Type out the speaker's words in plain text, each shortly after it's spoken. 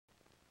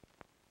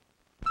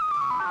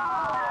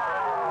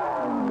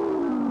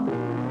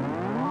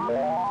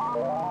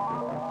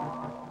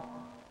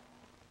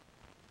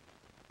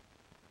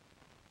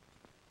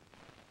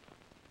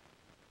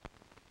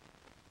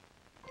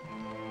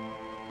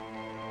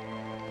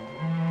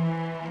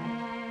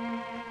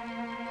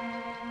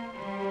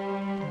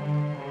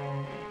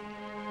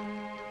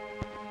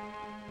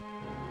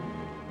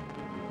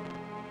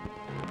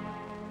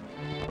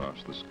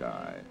the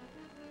sky.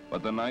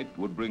 But the night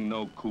would bring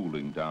no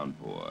cooling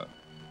downpour.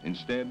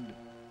 Instead,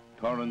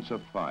 torrents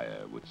of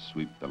fire would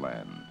sweep the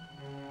land.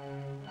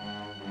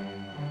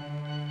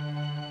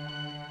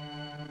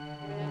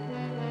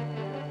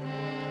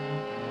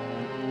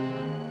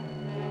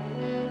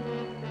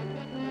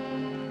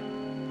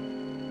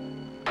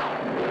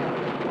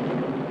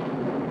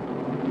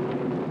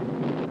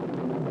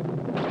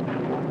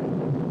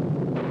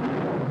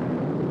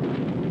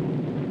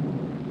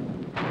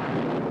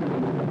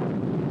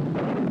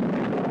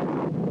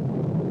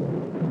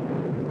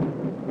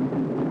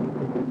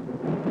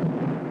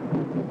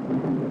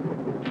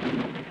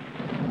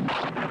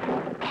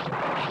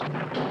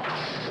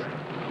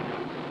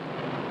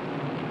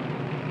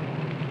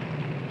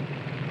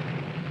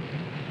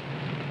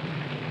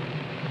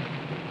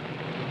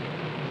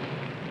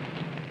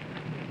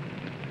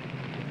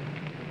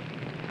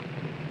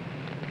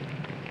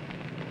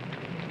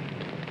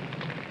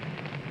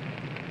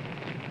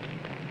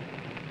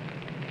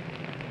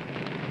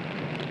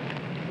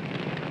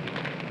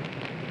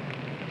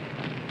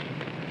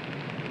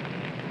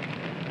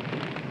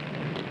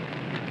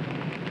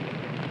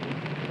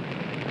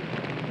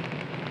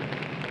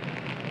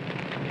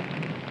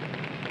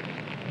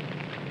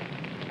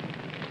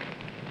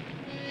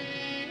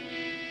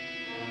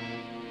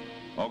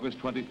 August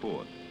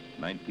 24th,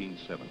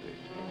 1970.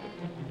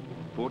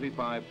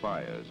 45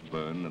 fires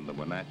burn in the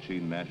Wenatchee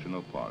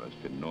National Forest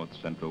in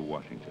north-central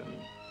Washington,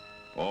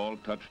 all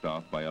touched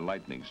off by a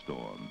lightning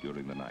storm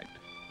during the night.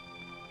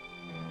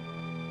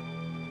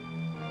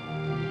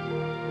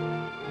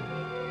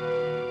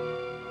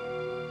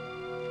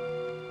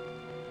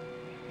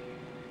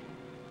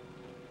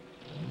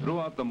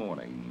 Throughout the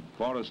morning,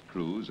 forest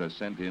crews are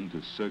sent in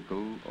to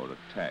circle or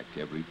attack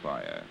every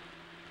fire.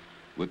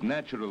 With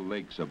natural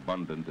lakes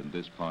abundant in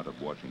this part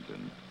of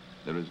Washington,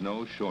 there is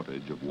no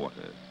shortage of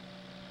water.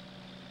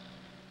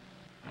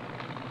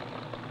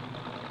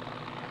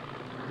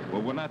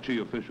 For Wenatchee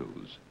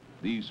officials,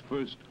 these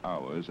first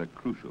hours are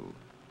crucial,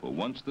 for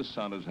once the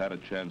sun has had a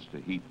chance to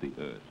heat the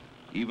earth,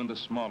 even the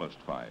smallest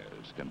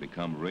fires can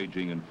become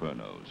raging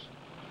infernos.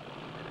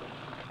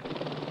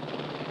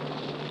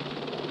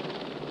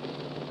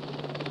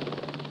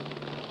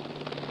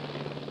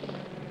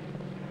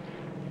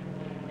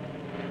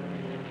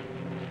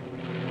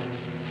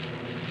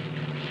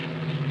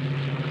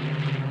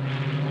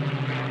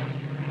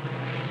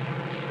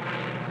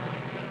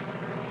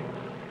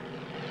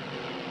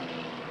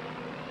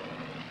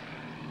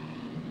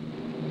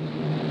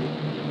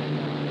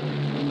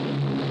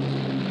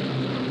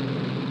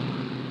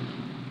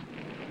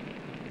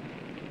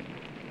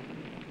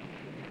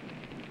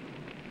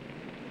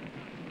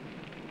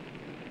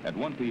 At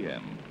 1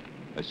 p.m.,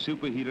 a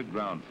superheated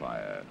ground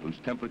fire, whose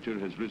temperature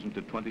has risen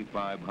to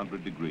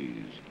 2,500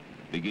 degrees,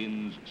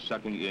 begins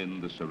sucking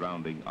in the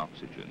surrounding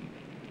oxygen.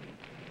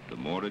 The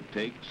more it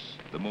takes,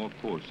 the more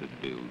force it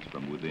builds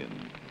from within,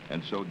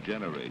 and so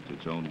generates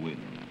its own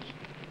winds.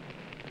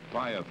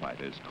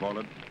 Firefighters call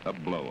it a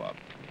blow-up,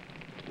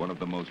 one of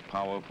the most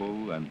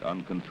powerful and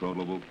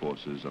uncontrollable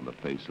forces on the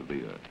face of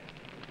the earth.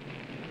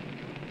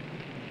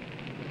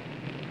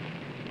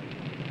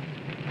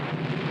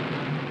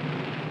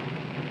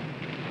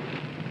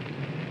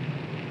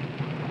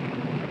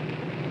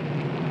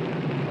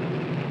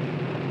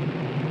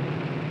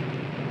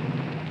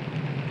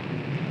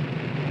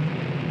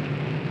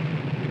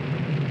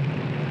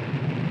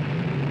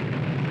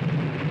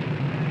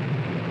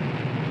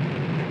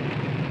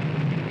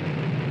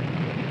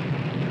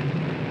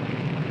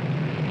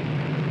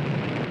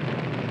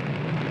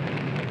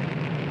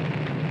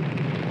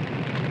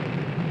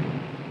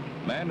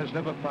 Man has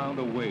never found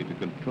a way to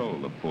control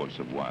the force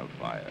of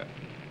wildfire.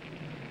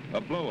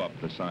 A blow-up,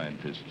 the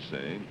scientists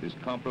say, is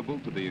comparable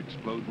to the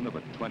explosion of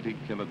a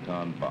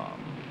 20-kiloton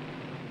bomb.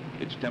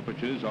 Its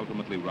temperatures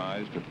ultimately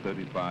rise to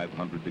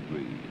 3,500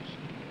 degrees.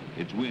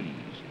 Its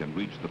winds can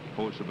reach the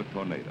force of a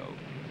tornado.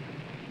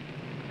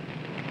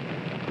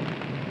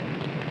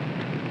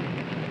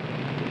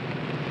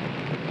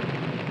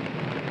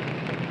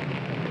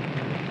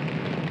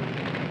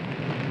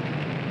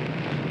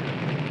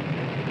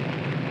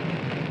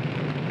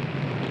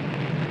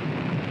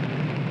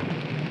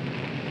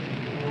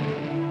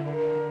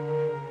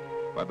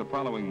 By the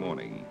following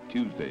morning,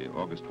 Tuesday,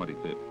 August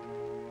 25th,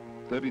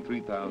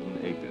 33,000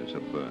 acres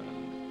have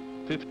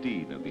burned.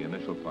 15 of the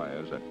initial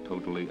fires are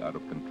totally out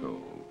of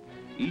control.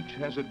 Each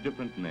has a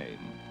different name,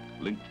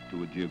 linked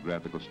to a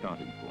geographical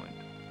starting point.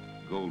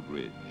 Gold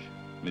Ridge,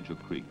 Mitchell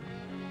Creek,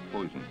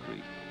 Poison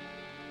Creek,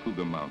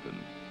 Cougar Mountain,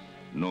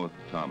 North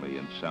Tommy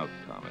and South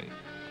Tommy,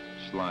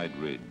 Slide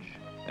Ridge,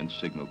 and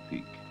Signal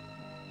Peak.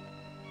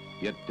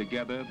 Yet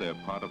together, they're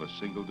part of a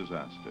single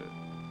disaster,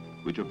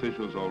 which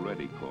officials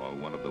already call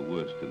one of the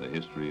worst in the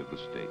history of the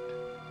state.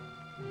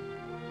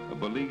 A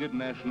beleaguered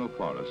national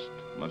forest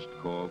must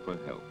call for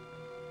help.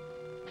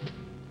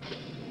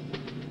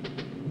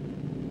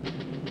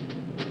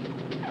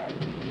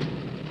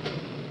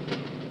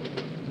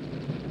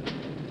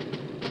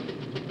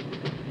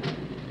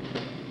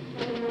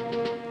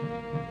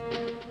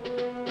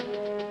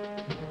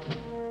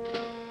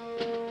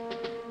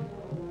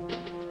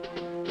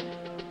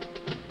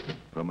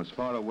 From as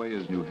far away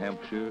as New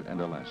Hampshire and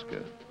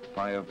Alaska,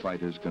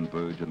 firefighters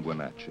converge in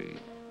Wenatchee.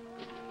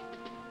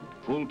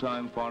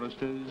 Full-time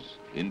foresters,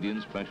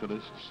 Indian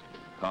specialists,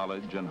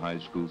 college and high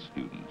school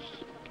students.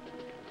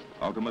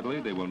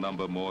 Ultimately, they will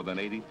number more than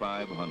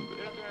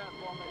 8,500.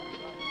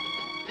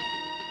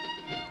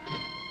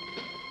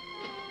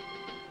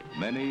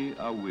 Many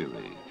are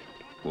weary,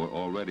 for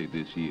already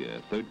this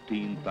year,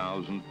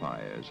 13,000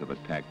 fires have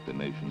attacked the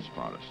nation's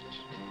forests.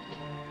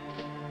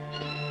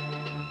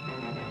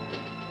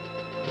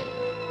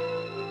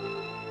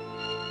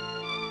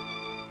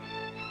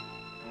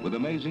 With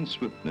amazing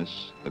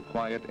swiftness, the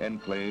quiet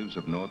enclaves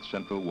of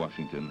north-central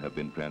Washington have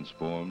been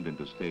transformed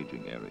into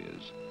staging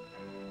areas.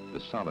 The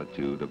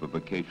solitude of a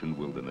vacation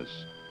wilderness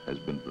has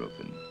been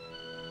broken.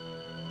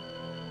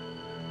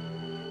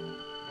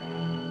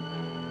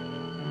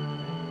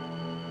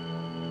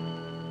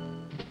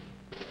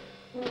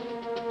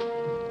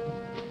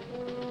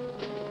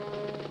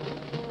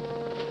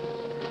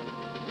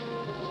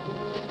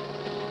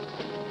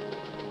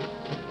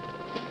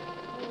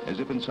 As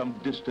if in some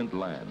distant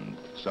land,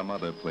 some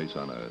other place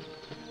on earth,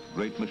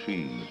 great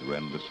machines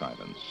rend the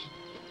silence,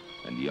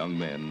 and young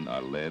men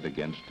are led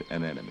against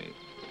an enemy.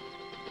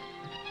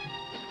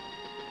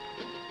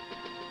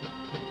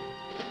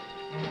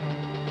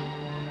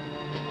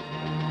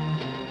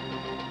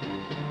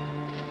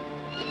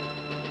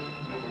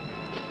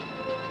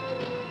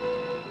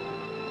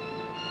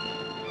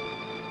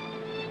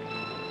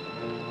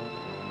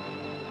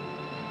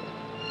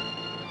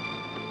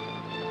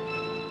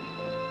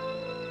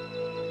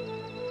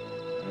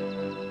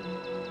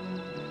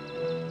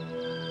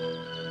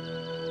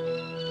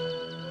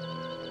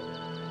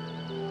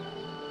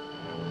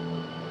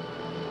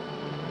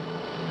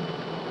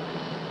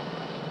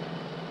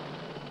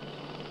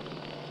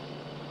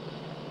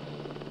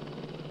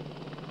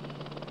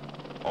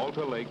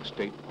 Alta Lake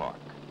State Park.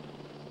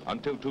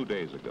 Until 2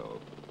 days ago,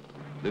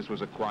 this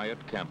was a quiet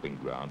camping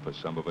ground for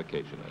summer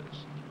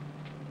vacationers.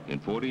 In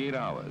 48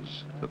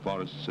 hours, the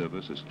Forest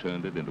Service has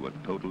turned it into a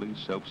totally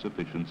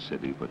self-sufficient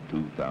city for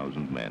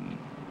 2,000 men.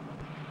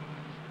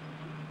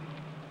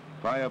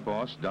 Fire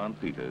boss Don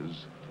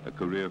Peters, a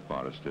career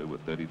forester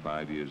with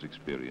 35 years'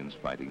 experience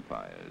fighting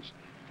fires,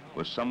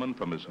 was summoned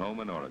from his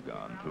home in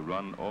Oregon to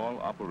run all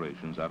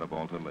operations out of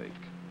Alta Lake.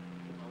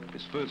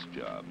 His first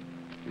job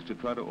is to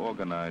try to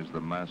organize the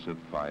massive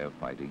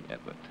firefighting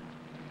effort.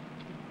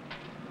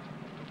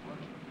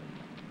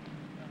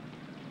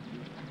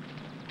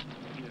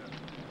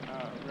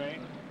 Ray,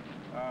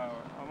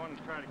 I want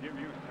to try to give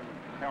you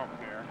some help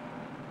there.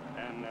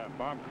 And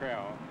Bob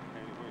Krell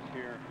was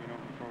here,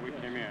 before we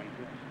came in.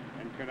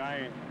 And could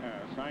I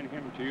assign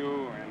him to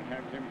you and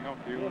have him help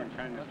you and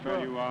kind of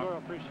spell you off? Sure,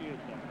 appreciate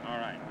that. All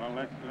right. Well,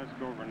 let's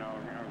go over now.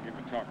 I'll give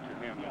a talk to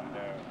him.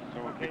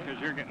 And okay. Because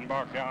you're getting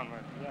bogged down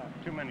with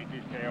too many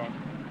details.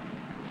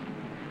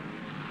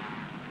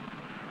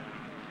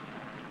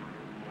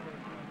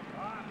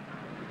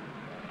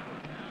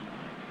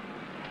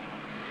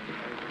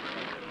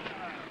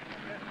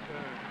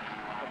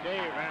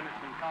 Dave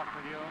Anderson talked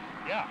with you.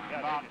 Yeah.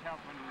 About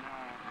helping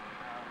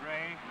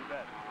Ray. You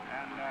bet.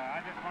 And I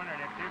just wondered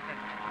if you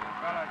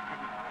fellas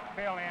could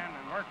fill in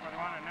and work with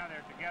one another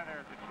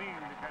together as a team,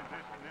 because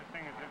this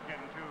thing is just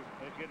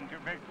getting too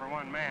big for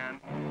one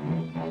man.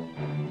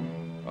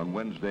 On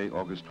Wednesday,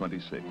 August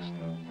 26th,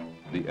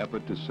 the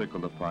effort to circle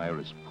the fire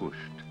is pushed,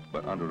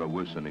 but under a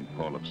worsening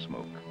pall of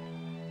smoke.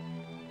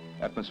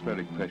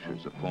 Atmospheric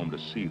pressures have formed a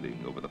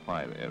ceiling over the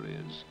fire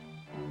areas.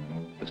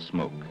 The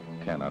smoke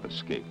cannot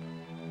escape.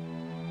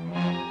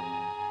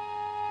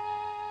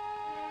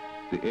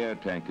 The air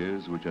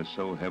tankers, which are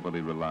so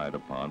heavily relied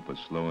upon for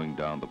slowing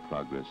down the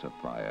progress of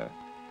fire,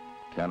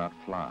 cannot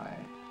fly.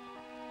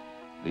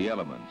 The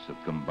elements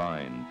have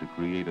combined to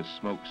create a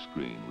smoke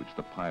screen which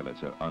the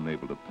pilots are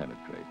unable to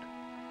penetrate.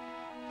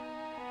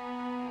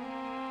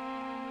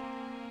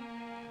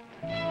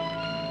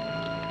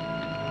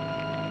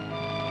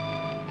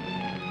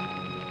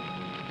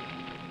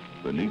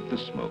 Beneath the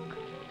smoke,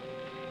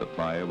 the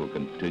fire will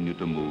continue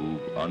to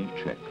move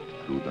unchecked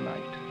through the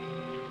night.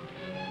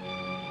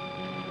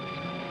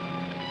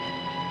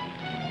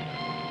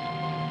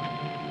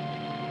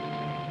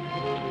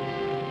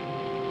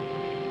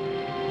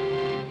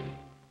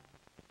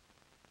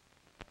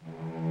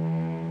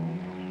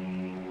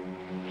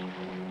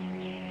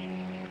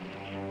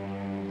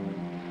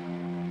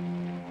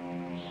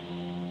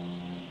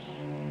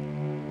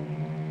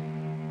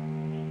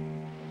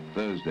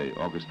 Thursday,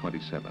 August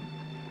 27th.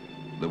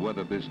 The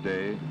weather this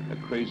day, a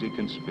crazy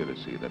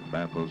conspiracy that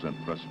baffles and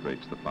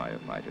frustrates the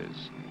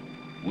firefighters.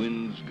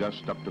 Winds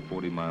gust up to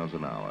 40 miles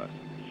an hour,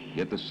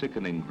 yet the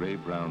sickening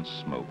gray-brown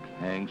smoke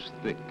hangs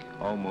thick,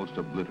 almost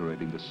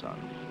obliterating the sun.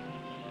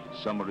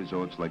 Summer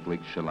resorts like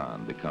Lake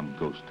Chelan become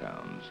ghost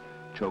towns,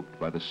 choked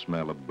by the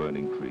smell of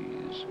burning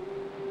trees.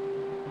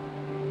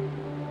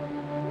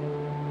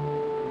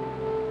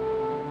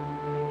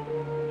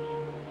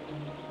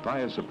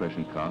 Fire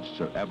suppression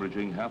costs are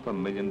averaging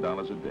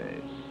 $500,000 a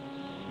day.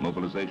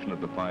 Mobilization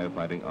of the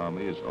firefighting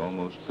army is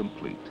almost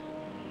complete.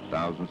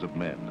 Thousands of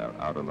men are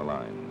out on the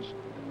lines.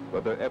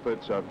 but their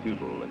efforts are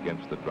futile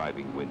against the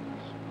driving winds.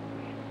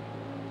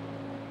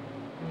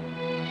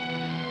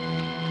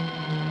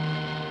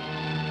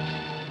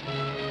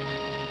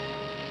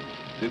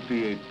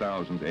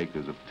 "58,000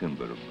 acres of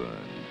timber have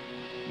burned,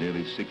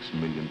 nearly 6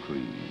 million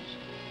trees.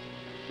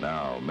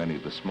 Now, many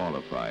of the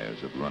smaller fires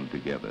have run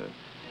together,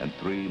 and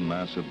 3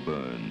 massive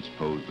burns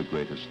pose the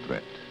greatest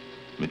threat: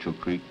 Mitchell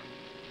Creek,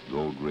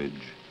 Gold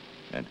Ridge,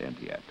 and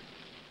Entiat.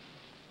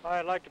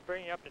 I'd like to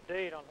bring you up to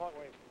date on what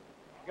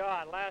we've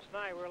got. Last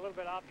night we were a little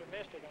bit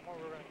optimistic on what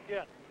we were going to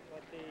get,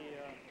 but the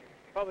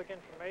public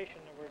information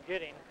that we're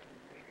getting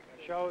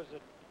shows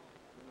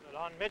that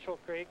on Mitchell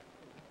Creek,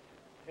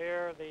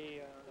 here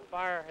the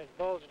fire has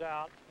bulged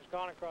out, has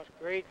gone across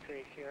Grade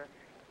Creek here.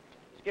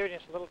 It's giving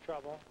us a little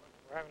trouble.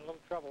 We're having a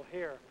little trouble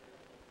here.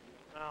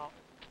 Now,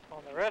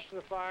 on the rest of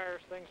the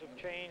fires, things have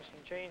changed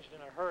and changed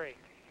in a hurry.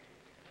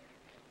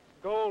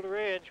 Gold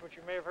Ridge, which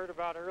you may have heard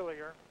about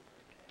earlier,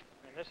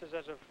 and this is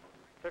as of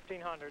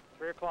 1500,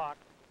 3 o'clock,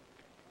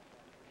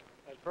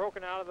 has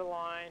broken out of the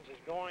lines, is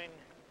going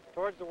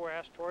towards the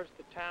west, towards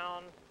the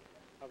town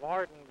of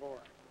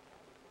Ardenbore.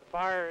 The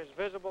fire is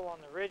visible on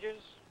the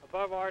ridges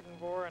above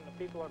Ardenbore, and the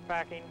people are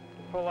packing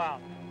to pull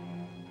out.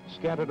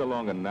 Scattered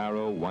along a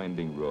narrow,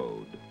 winding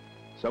road,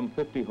 some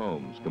 50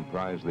 homes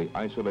comprise the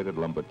isolated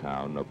lumber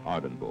town of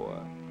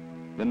Ardenbore.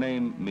 The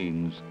name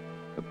means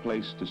a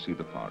place to see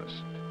the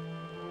forest.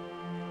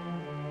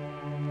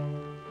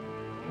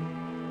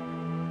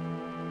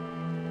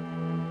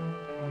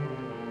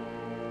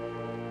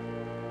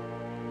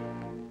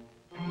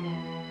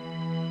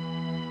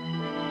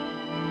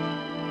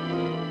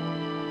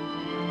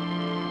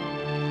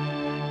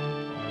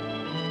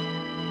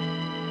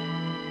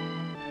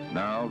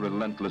 Now,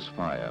 relentless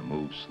fire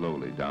moves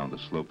slowly down the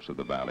slopes of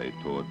the valley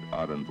toward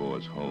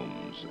Ardenbore's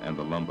homes and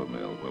the lumber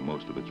mill where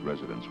most of its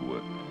residents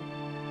work.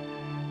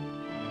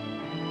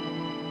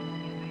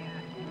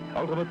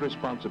 Ultimate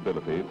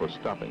responsibility for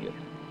stopping it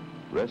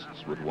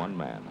rests with one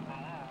man,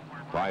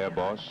 fire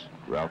boss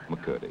Ralph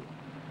McCurdy.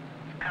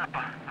 Cut the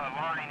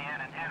line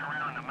in and head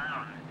around the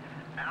mountain.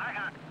 And I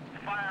got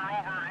fire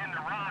over in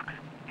the rocks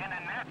in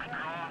the next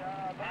row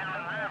down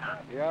river.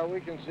 Yeah,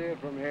 we can see it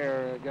from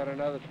here. Got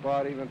another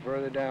spot even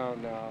further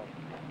down now.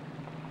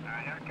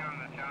 Here come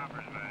the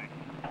choppers back.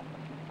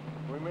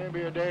 We may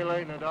be a day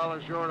late and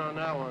 $1 short on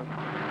that one.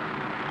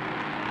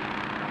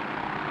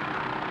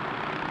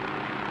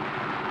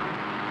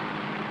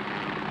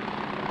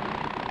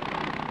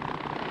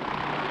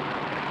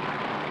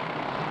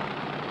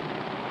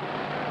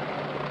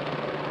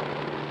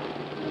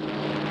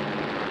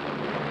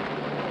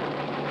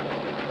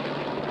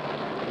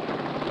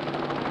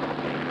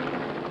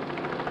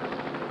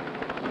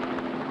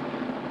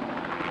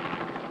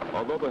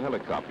 Although the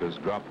helicopters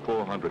drop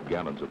 400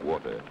 gallons of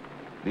water,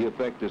 the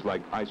effect is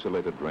like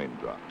isolated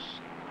raindrops.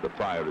 The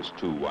fire is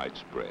too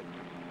widespread.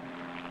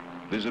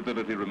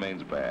 Visibility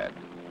remains bad,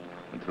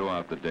 and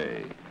throughout the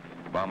day,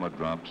 bomber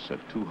drops are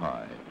too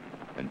high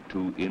and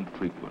too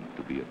infrequent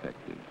to be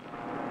effective.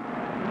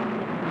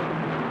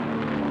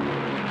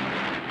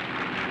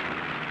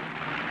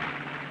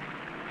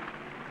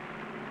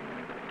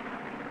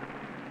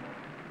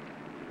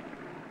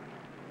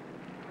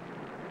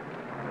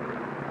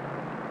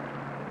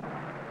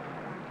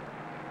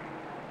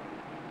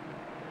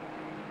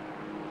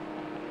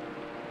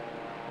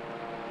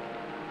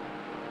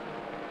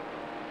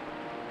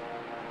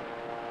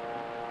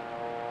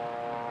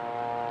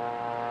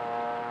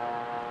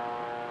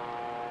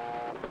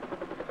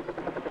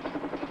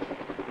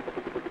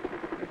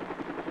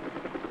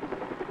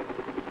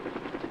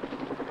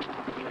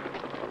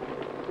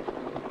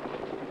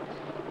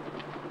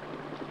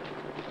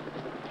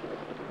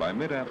 By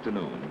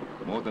mid-afternoon,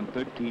 more than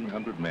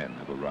 1,300 men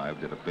have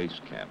arrived at a base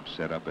camp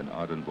set up in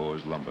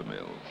Ardenbore's lumber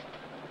mill.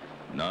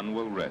 None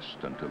will rest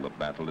until the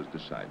battle is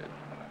decided.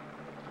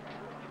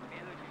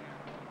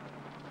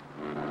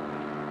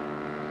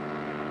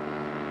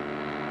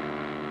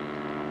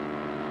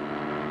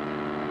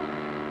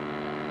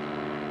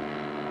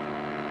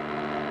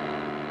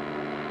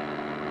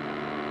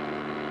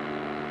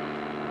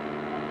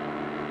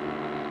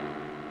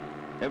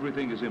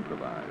 Everything is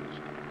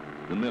improvised.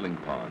 The milling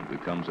pond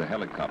becomes a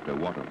helicopter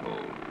water hole.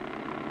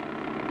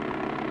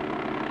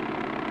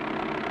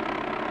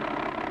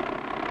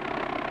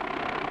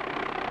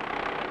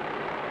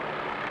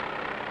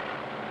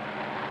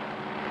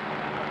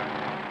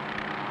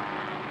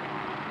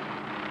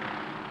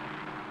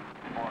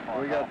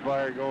 We got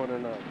fire going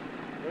in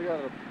we got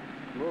to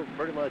move,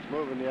 pretty much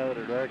moving the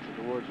other direction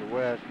towards the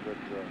west, but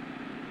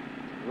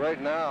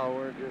right now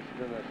we're just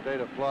in a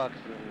state of flux,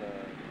 and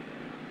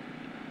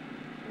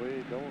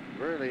we don't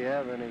really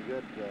have any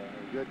good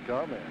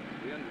comment.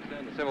 We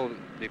understand the Civil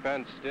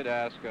Defense did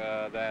ask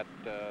that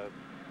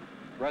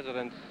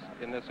residents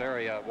in this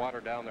area water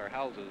down their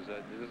houses.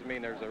 Does this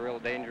mean there's a real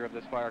danger of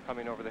this fire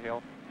coming over the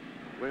hill?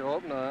 We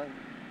hope not.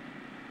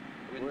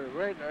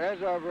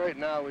 As of right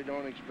now, we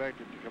don't expect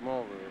it to come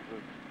over. If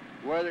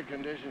the weather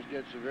conditions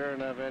get severe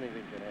enough,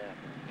 anything can happen.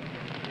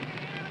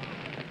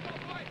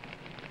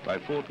 By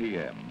 4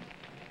 p.m.,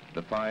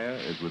 The fire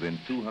is within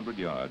 200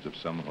 yards of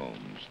some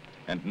homes,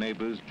 and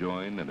neighbors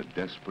join in a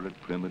desperate,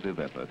 primitive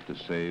effort to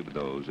save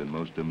those in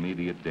most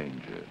immediate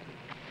danger.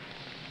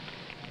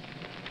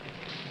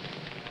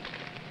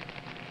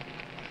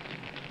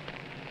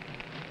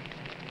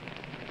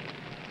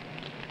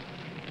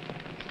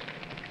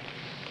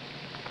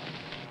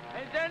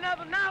 Is there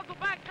another nozzle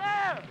back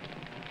there?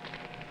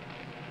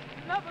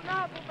 Another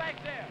nozzle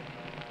back there.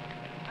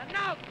 A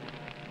nozzle.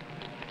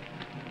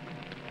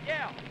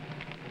 Yeah.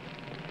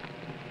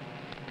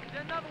 Is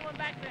there another one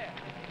back there?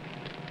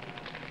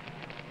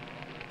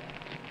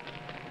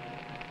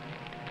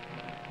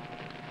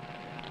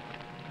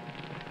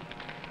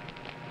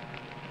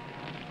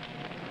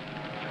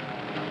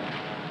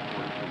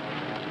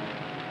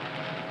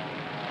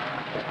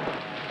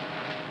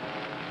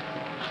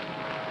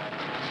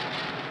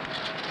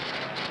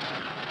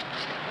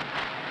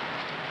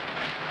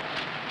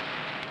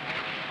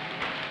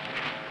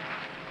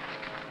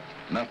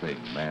 Nothing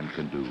man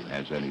can do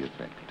has any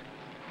effect.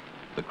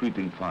 The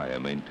creeping fire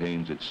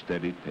maintains its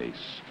steady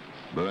pace,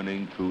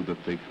 burning through the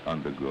thick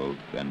undergrowth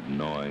and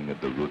gnawing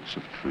at the roots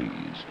of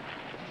trees.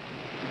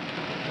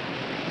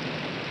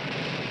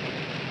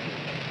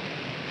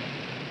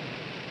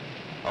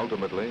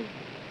 Ultimately,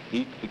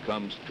 heat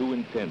becomes too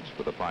intense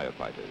for the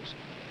firefighters,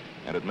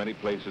 and at many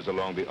places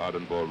along the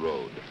Ardenbourg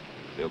Road,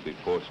 they'll be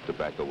forced to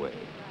back away.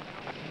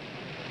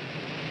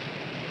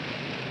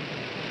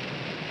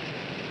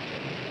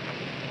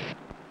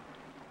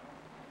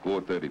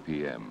 4:30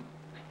 p.m.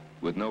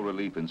 With no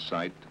relief in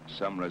sight,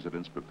 some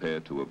residents prepare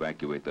to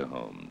evacuate their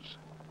homes.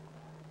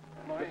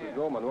 Mrs.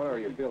 Goldman, what are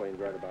your feelings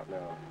right about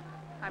now?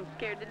 I'm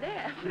scared to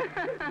death.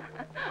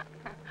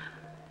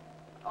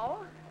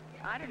 Oh,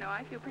 I don't know.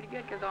 I feel pretty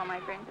good because all my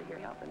friends are here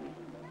helping me.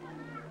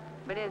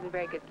 But it is a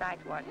very good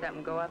sight to watch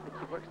something go up that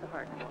you work so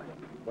hard for.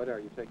 What are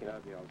you taking out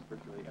of the house?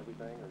 Virtually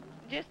everything? Or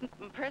Just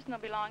personal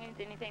belongings,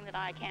 anything that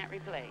I can't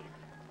replace.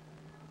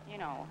 You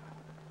know,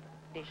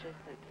 dishes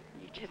that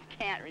you just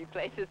can't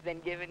replace has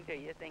been given to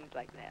you, things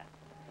like that.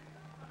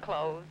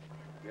 Clothes.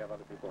 Do you have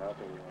other people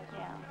helping you also?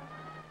 Yeah.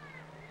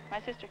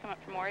 My sister come up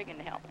from Oregon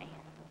to help me.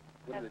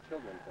 What do the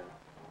children think?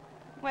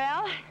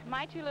 Well,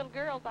 my two little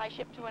girls I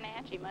shipped to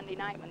Wenatchee Monday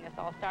night when this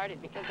all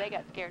started because they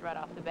got scared right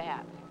off the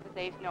bat because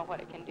they know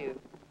what it can do.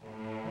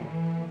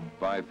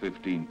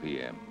 5:15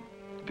 p.m.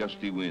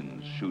 Gusty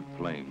winds shoot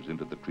flames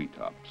into the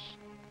treetops.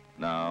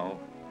 Now,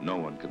 no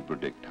one can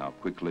predict how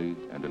quickly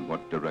and in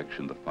what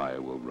direction the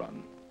fire will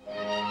run.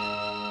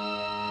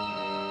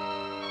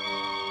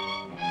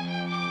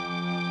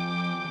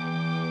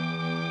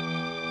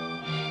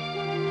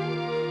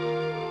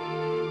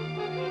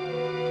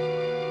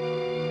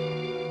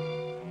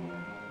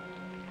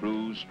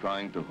 Crews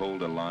trying to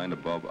hold a line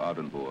above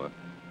Ardenbourg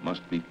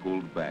must be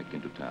pulled back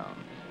into town.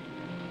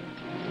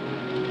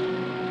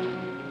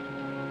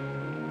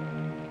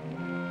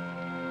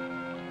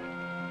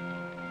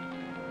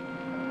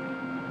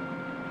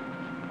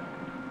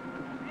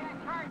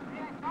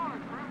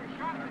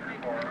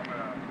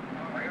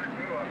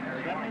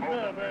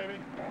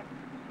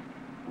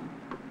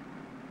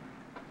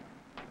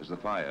 As the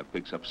fire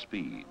picks up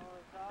speed,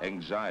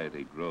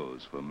 anxiety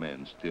grows for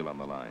men still on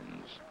the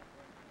lines.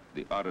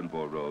 The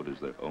Ardenbourg Road is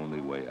their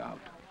only way out.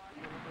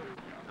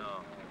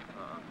 No.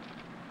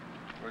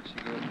 Where'd she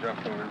go?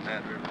 Jump over the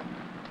Mad River?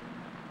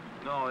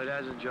 No, it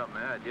hasn't jumped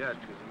Mad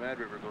yet, because the Mad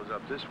River goes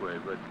up this way,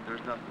 but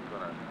there's nothing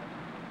gonna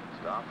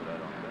stop it, I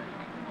don't think.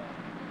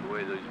 The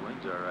way those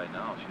winds are right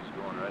now, she's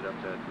going right up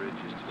that bridge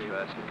just as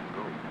fast as it can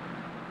go.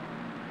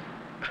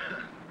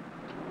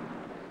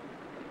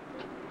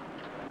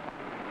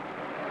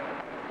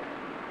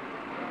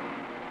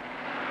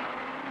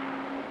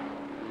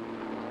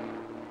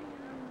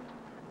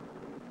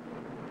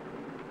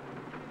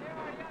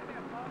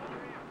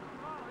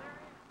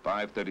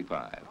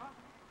 5:35.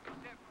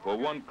 For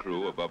one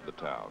crew above the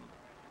town,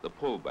 the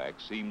pullback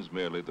seems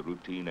merely the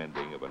routine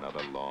ending of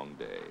another long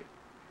day.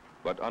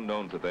 But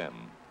unknown to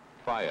them,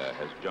 fire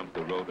has jumped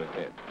the road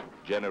ahead,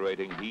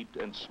 generating heat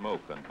and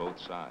smoke on both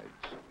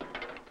sides.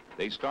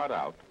 They start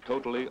out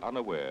totally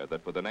unaware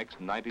that for the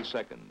next 90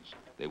 seconds,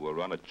 they will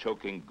run a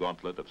choking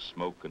gauntlet of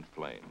smoke and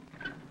flame.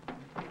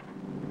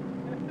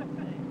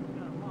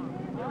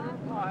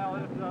 Oh,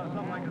 this is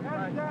something like a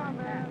price.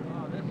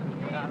 Oh, this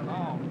is not at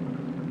all.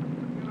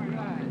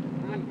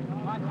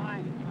 Hot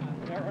line.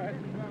 Is that right?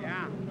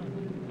 Yeah.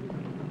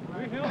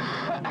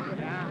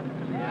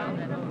 Yeah.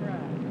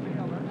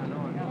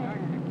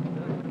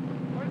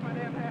 Where's my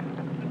damn hat?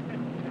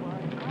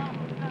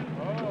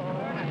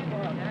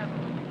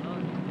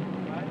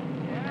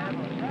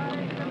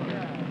 Yeah.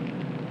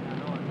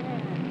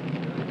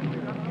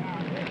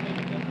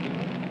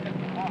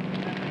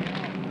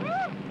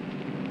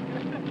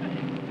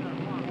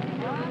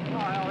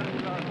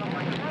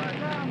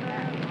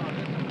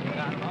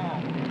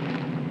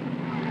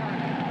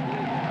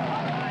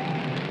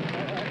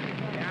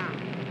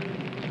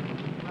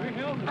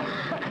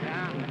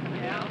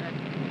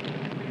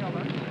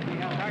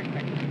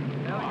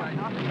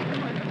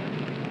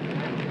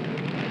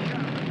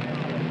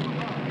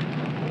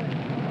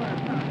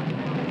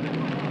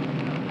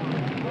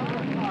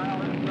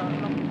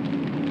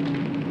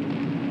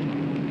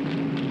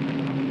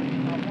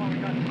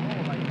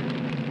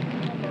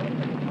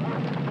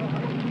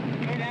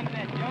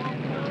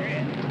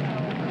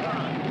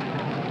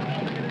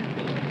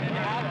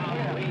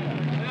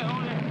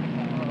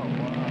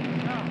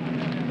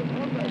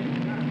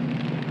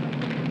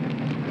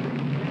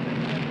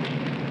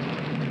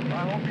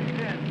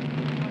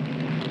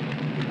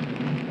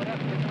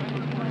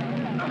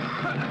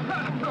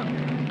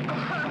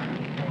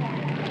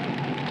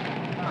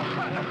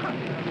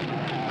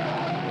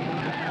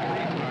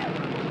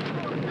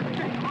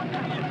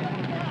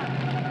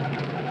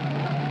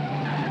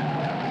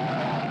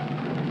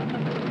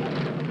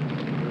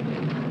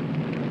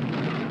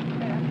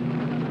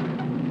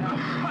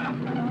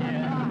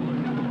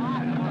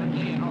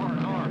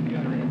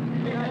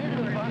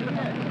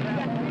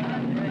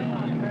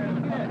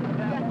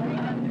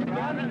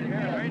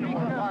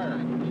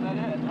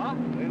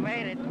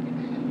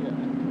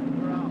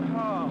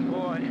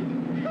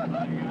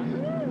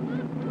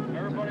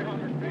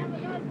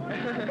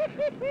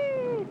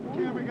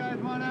 Camera guys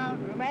want out?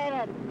 We made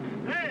it.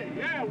 Hey,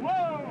 yeah,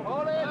 whoa!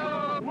 Hold it!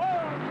 Whoa!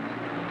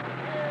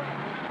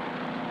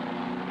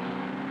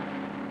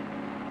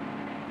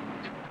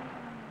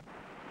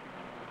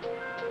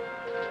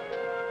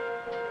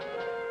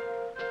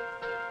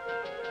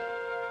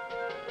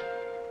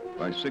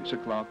 By 6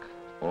 o'clock,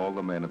 all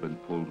the men have been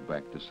pulled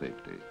back to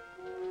safety.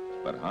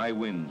 But high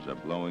winds are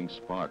blowing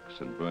sparks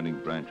and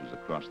burning branches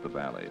across the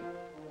valley.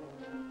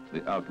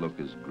 The outlook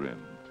is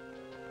grim.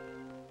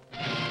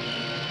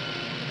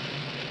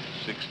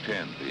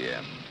 6:10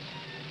 p.m.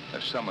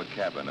 A summer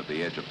cabin at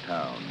the edge of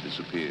town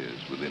disappears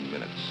within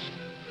minutes,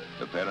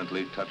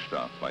 apparently touched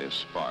off by a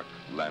spark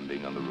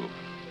landing on the roof.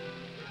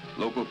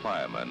 Local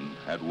firemen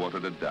had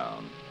watered it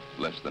down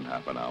less than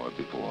half an hour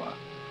before.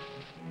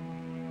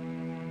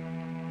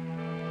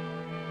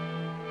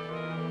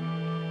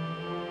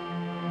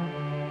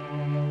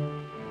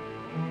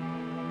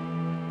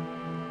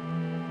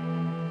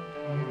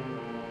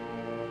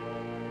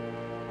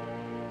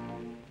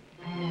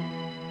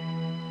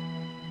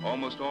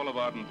 Almost all of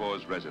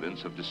Ardenbohr's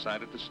residents have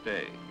decided to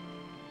stay.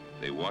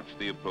 They watch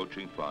the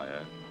approaching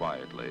fire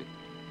quietly,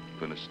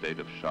 in a state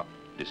of shocked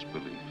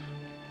disbelief.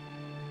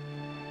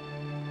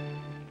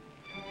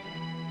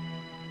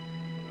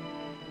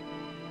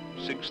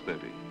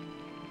 "6:30.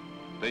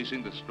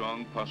 Facing the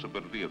strong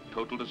possibility of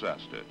total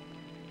disaster,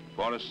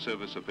 Forest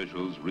Service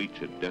officials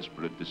reach a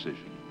desperate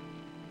decision.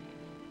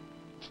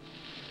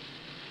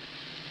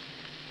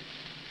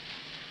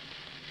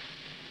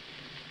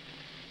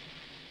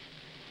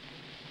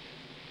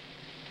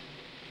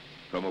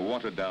 From a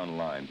watered-down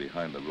line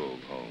behind the row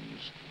of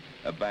homes,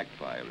 a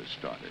backfire is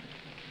started.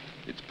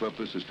 Its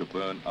purpose is to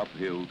burn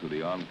uphill to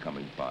the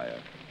oncoming fire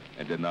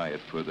and deny it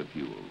further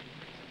fuel.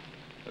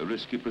 A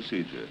risky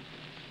procedure,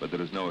 but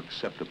there is no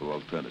acceptable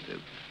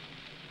alternative.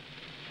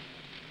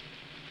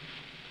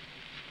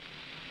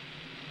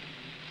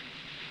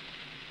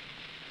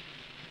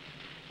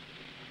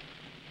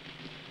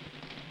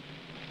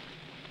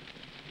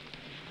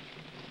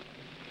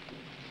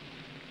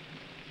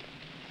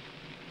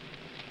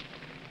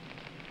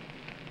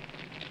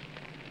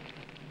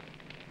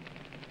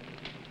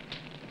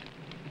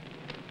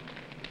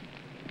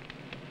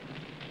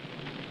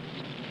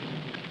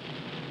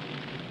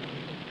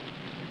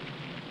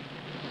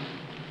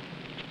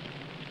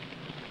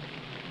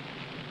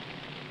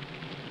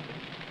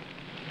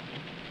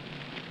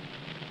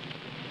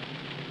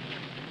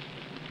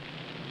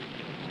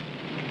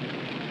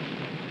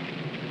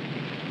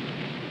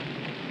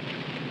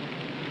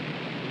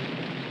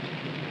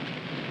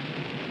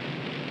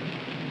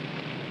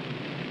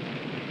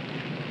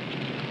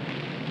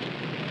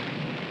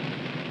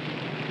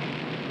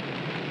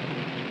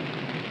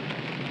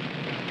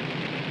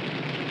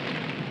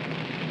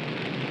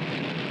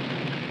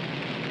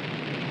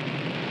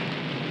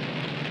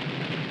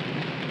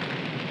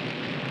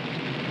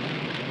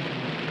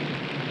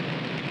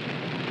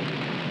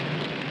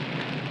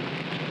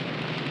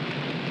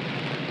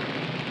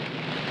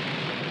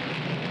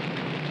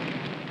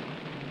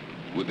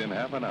 Within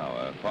half an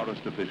hour,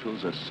 forest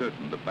officials are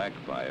certain the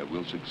backfire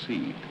will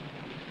succeed.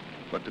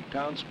 But to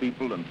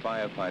townspeople and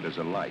firefighters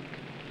alike,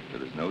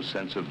 there is no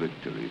sense of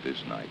victory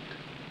this night.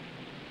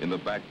 In the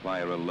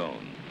backfire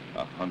alone,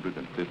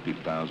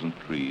 150,000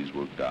 trees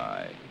will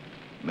die,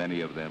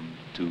 many of them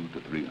 200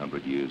 to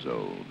 300 years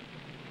old.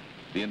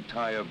 The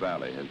entire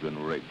valley has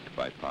been raked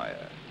by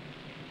fire,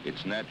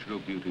 its natural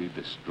beauty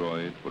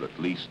destroyed for at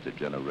least a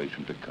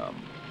generation to come.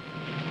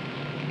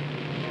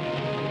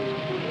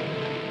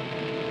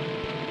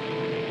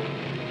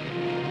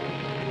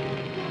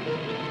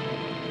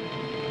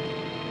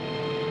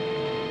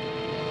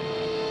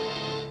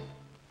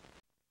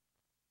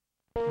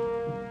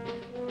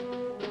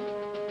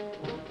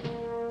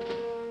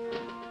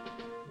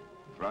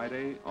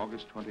 Friday,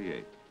 August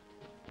 28th.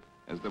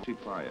 As the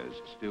fires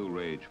still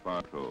rage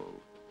far patrol,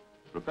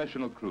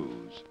 professional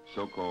crews,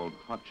 so-called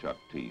hotshot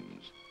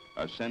teams,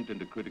 are sent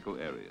into critical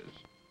areas.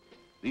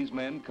 These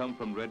men come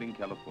from Redding,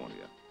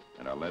 California,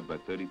 and are led by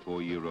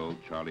 34-year-old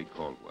Charlie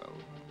Caldwell.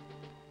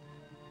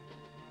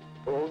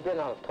 Well, we've been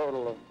on a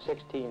total of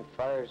 16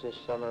 fires this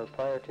summer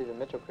prior to the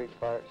Mitchell Creek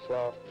fire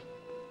itself,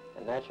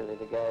 and naturally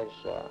the guys,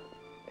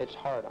 it's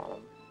hard on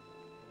them.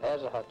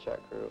 As a hotshot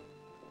crew,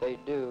 they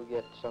do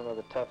get some of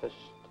the toughest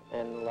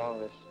and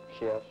longest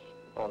shifts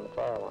on the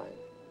fire line.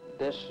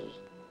 This is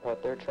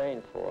what they're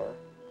trained for,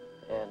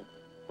 and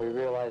we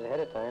realize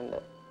ahead of time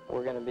that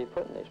we're going to be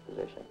put in these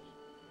positions.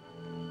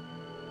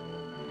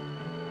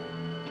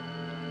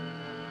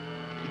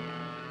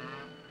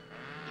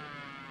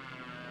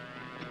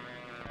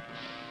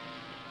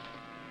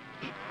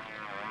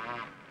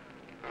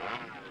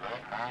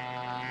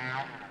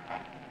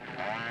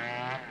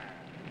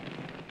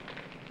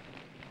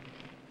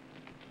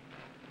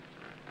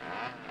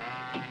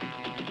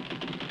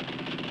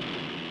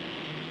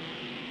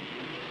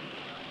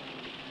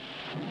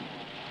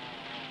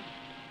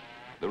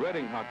 The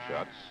Redding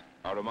Hotshots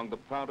are among the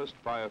proudest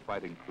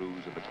firefighting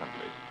crews of the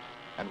country,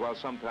 and while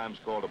sometimes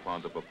called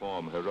upon to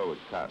perform heroic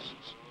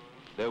tasks,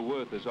 Their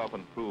worth is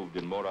often proved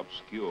in more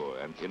obscure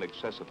and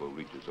inaccessible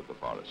reaches of the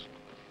forest.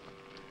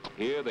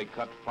 Here they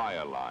cut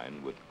fire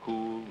line with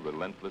cool,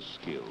 relentless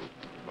skill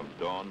from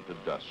dawn to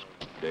dusk,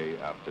 day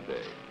after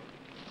day.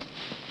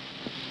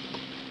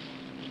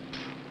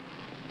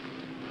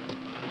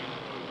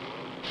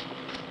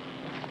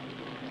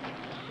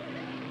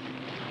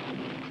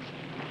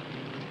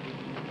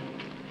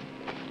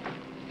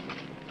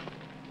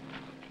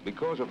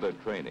 Because of their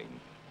training,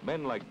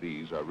 men like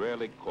these are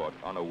rarely caught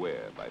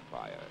unaware by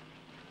fire.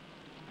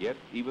 Yet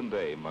even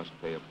they must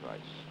pay a price.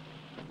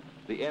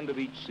 The end of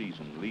each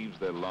season leaves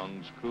their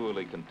lungs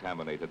cruelly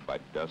contaminated by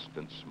dust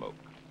and smoke.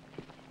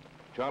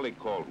 Charlie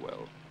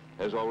Caldwell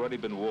has already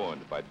been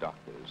warned by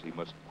doctors he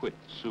must quit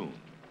soon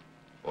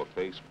or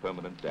face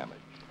permanent damage.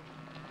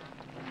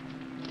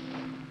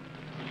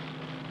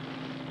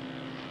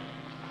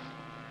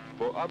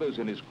 For others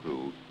in his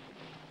crew,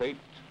 fate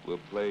will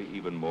play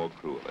even more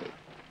cruelly.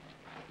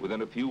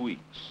 Within a few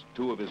weeks,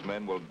 2 of his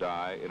men will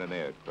die in an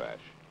air crash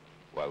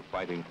while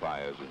fighting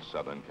fires in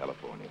Southern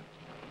California.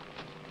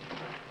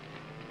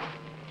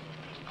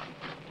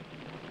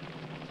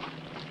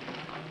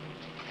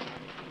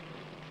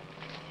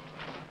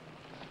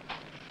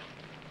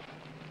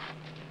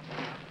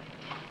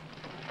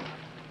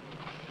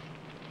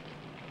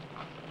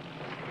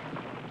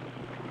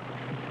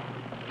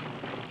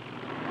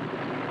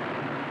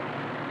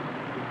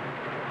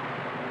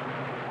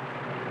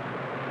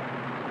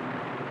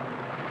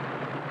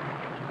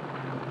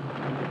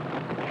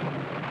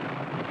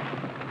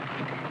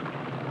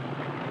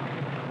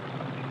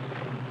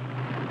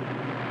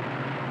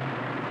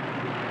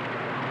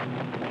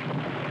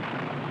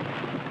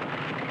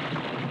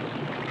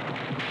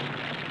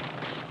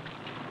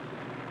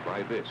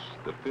 By this,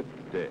 the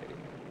 5th day,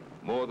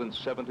 more than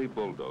 70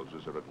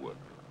 bulldozers are at work,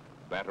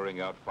 battering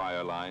out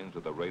fire lines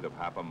at the rate of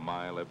half a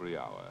mile every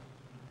hour.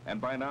 And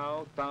by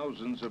now,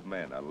 thousands of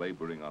men are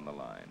laboring on the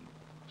line.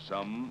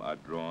 Some are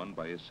drawn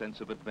by a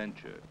sense of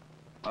adventure.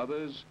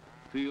 Others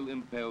feel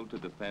impelled to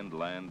defend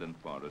land and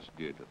forest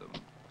dear to them.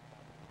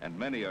 And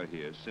many are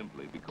here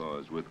simply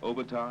because with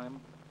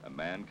overtime, a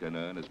man can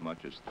earn as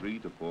much as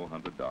 $300 to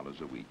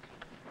 $400 a week.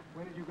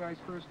 When did you guys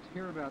first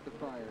hear about the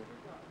fire?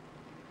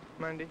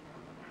 Monday.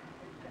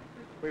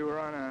 We were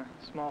on a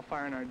small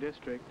fire in our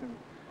district and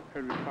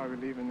heard we were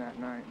probably leaving that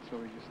night, so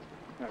we just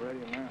got ready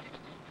and left.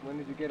 When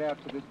did you get out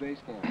to this base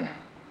camp?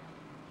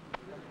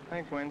 I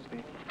think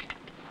Wednesday.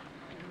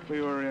 We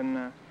were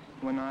in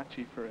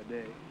Wenatchee for a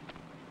day.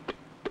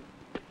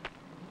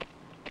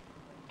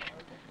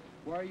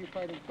 Why are you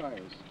fighting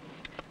fires?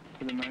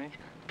 For the money.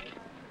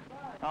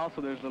 Also,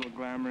 there's a little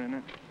glamour in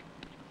it.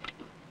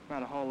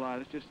 Not a whole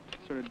lot. It's just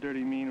sort of dirty,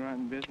 mean,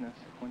 rotten business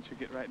once you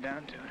get right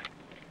down to it.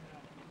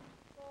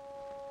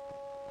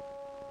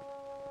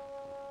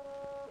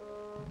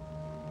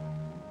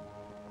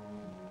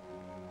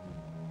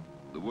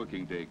 The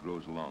working day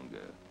grows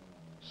longer,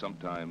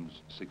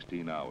 sometimes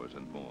 16 hours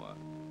and more.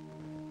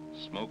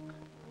 Smoke,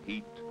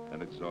 heat,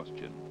 and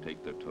exhaustion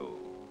take their toll.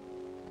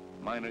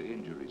 Minor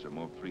injuries are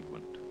more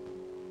frequent.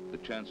 The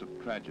chance of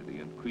tragedy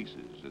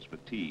increases as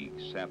fatigue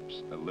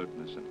saps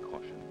alertness and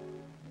caution.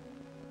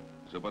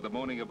 So by the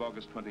morning of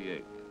August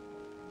 28th,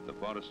 the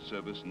Forest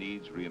Service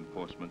needs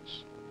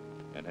reinforcements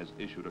and has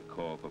issued a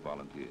call for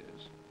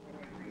volunteers.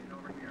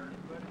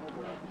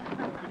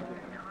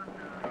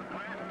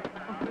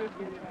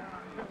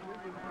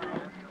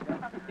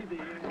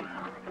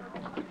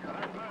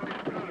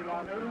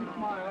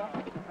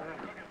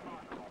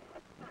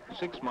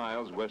 Six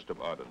miles west of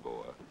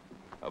Ardenbohr,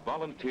 a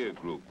volunteer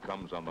group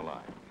comes on the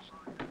lines.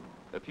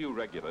 A few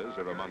regulars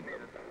are among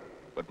them,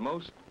 but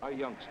most are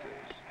youngsters,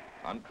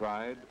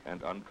 untried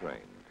and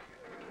untrained.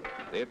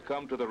 They had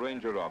come to the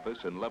ranger office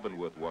in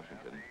Leavenworth,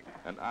 Washington,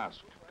 and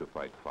asked to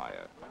fight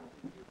fire.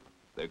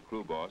 Their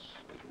crew boss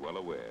is well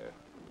aware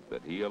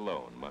that he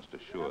alone must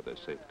assure their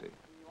safety.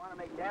 You want to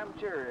make damn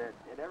sure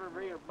that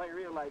everybody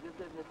realizes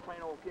this isn't just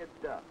plain old kid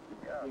stuff.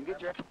 You can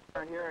get your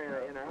around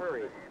here in a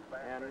hurry.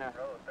 And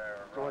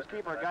so let's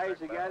keep our guys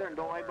together and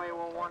don't let anybody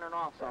wandering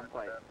off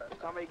someplace.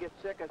 If somebody gets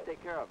sick, let's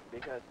take care of them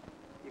because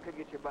you could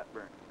get your butt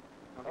burned.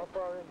 Okay. How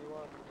far in do you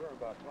want to burn?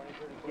 About 20,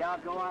 30 feet? Yeah,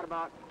 go out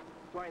about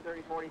 20,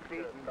 30, 40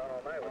 feet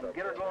and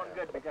get her going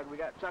good because we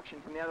got suction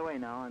from the other way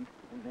now, and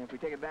if we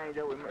take advantage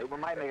of it, we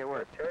might make it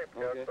work.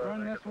 Okay.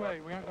 Run this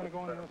way. We aren't going to go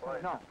on the other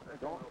side. No,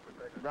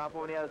 don't drop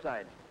over the other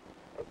side.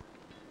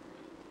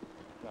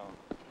 No.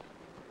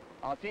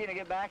 I'll see you to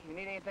get back. If you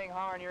need anything,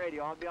 holler on your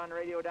radio. I'll be on the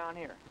radio down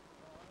here.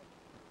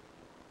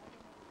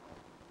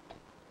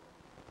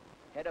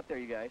 Head up there,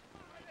 you guys.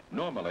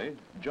 Normally,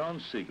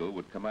 John Siegel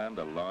would command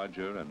a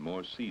larger and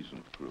more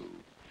seasoned crew.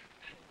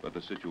 But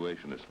the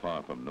situation is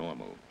far from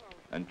normal,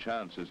 and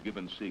chance has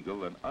given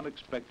Siegel an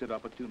unexpected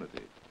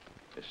opportunity.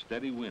 A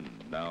steady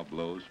wind now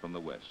blows from the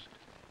west.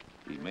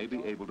 He may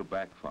be able to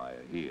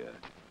backfire here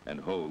and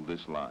hold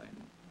this line.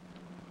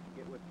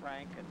 Get with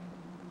Frank and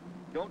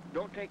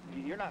don't take,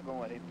 you're not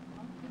going with him.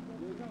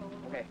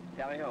 Okay,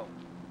 tally ho.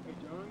 Hey,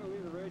 John, I'm going to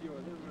leave the radio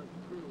with him and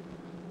the crew.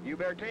 You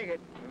better take it.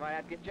 We might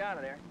have to get you out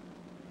of there.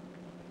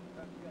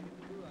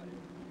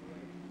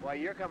 Well,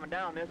 you're coming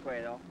down this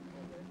way, though.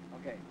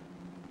 Okay.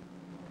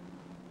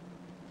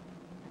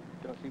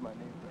 Don't see my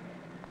name.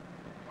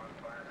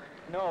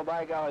 No,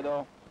 by golly,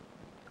 though,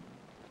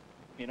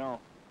 you know,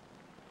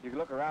 you can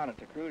look around at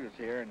the cruisers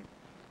here, and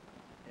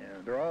you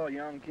know, they're all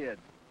young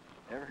kids.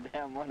 Every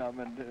damn one of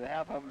them, and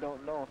half of them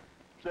don't know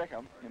sick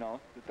 'em, you know,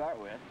 to start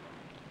with.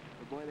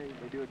 But boy,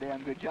 they do a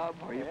damn good job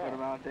for you. Put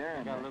them out there,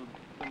 and got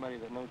somebody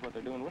that knows what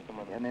they're doing with them.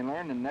 And they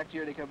learn, and next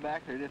year they come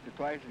back, they're just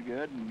twice as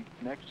good, and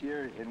next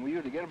year, and we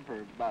usually get them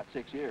for about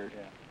 6 years.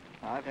 Yeah.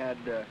 I've had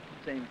the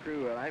same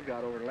crew that I've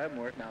got over at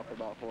Leavenworth now for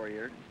about 4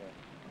 years.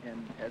 Yeah.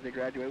 And as they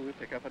graduate, we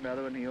pick up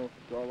another one, he'll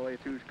go all the way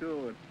through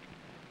school.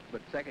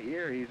 But second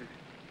year, he's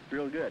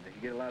real good.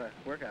 You get a lot of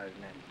work out of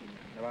him,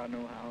 a lot of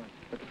know-how.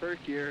 But the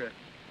first year,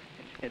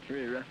 it's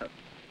really rough.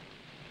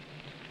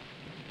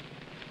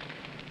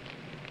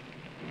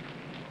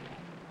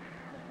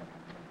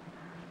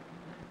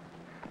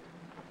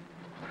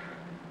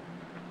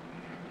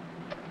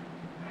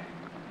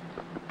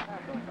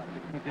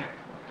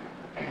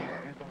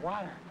 There's the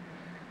water.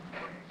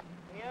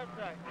 Yes,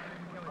 sir.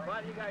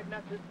 Why do you guys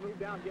not just move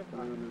down just a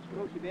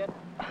close a bit?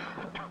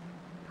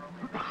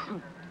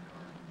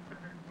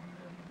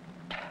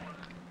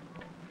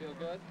 Feel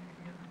good?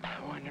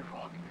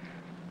 Wonderful.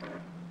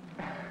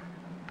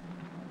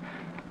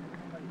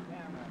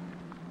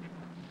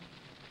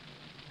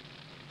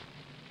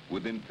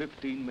 Within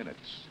 15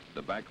 minutes,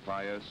 the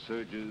backfire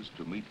surges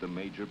to meet the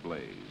major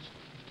blaze,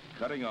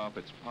 cutting off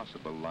its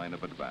possible line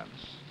of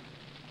advance.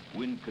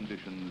 Wind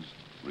conditions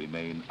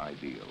remain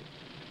ideal.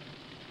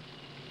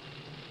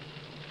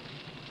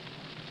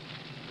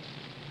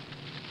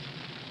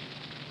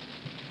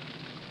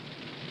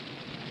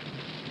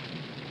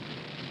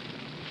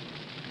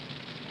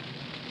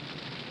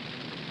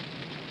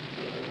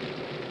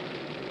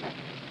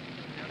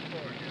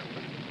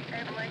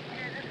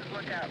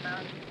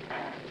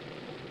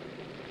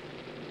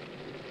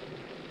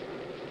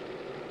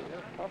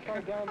 How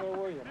far down there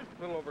were you?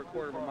 A little over a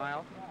quarter of a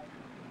mile.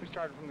 We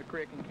started from the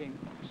creek and came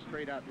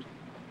straight out, just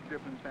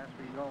dripping as fast as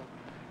we could go.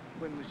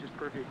 Wind was just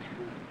perfect.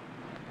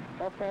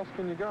 How fast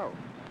can you go?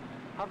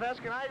 How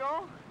fast can I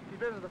go? You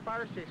visit the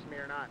fire station me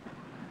or not?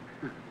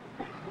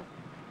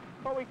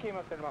 Well, we came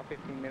up there in about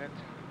 15 minutes.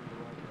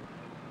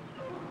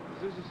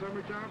 Is this a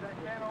summer job?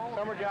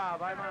 Summer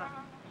job. I'm a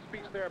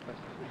speech therapist.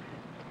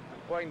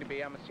 Going to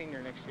be. I'm a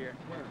senior next year.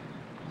 Where?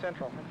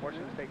 Central,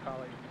 Washington State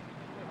College.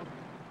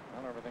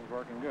 Well, everything's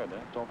working good,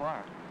 so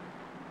far.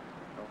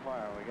 So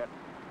far, we got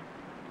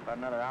about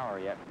another hour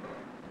yet.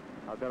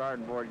 I'll bet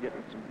Ardenboard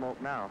getting some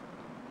smoke now.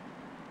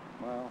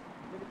 Well,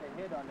 look at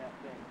the head on that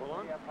thing. Hold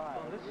on.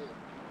 On this?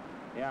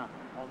 Yeah.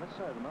 On this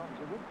side of the mountains,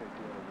 it would take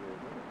 200 years,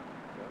 wouldn't it?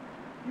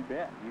 You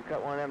bet. You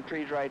cut one of them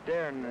trees right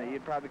there, and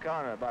you'd probably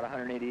count it about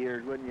 180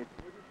 years, wouldn't you?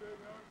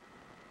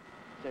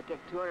 So it took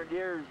 200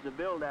 years to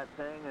build that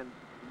thing and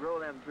grow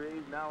them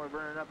trees. Now we're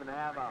burning up in a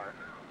half hour.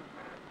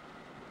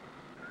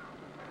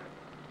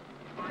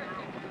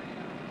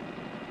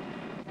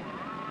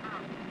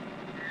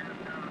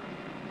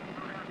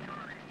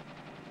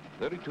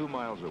 32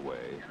 miles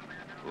away,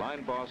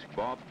 line boss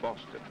Bob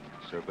Boston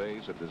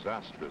surveys a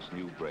disastrous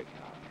new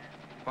breakout.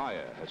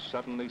 Fire has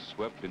suddenly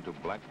swept into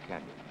Black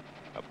Canyon,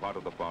 a part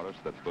of the forest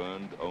that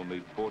burned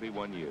only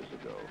 41 years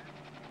ago.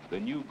 The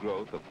new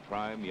growth of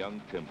prime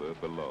young timber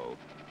below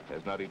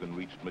has not even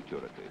reached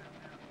maturity.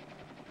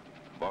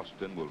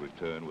 Boston will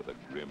return with a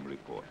grim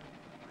report.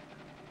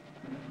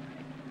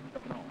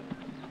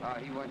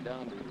 He went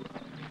down to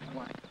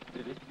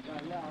did he?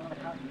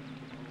 Yeah,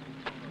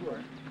 sure.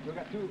 We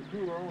got two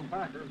of our own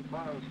packers,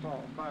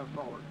 five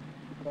callers.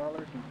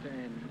 Callers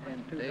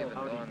and two. They haven't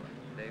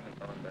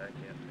gone back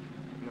yet.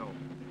 No.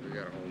 We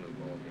got a whole new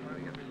ballgame.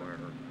 We got fire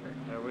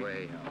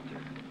way out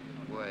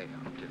there. Way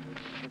out there.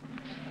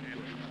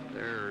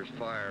 There's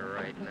fire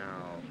right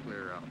now,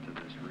 clear out to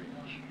this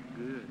ridge.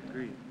 Good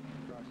grief.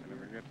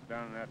 If it gets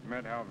down in that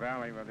Medhow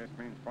Valley, well, this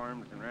means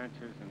farms and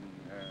ranches and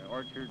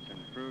orchards and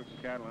fruits,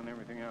 cattle and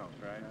everything else,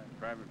 right?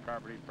 Private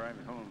property,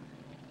 private homes.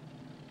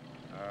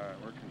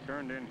 We're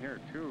concerned in here,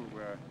 too,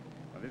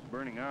 this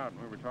burning out.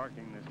 We were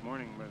talking this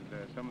morning with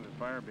some of the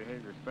fire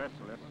behavior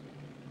specialists,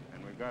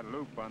 and we've got a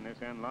loop on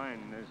this end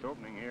line, this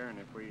opening here, and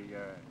if we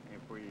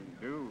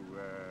do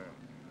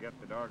get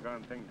the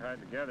doggone thing tied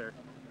together,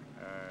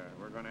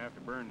 we're going to have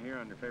to burn here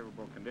under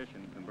favorable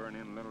conditions and burn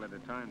in a little at a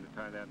time to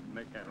tie that,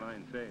 make that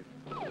line safe.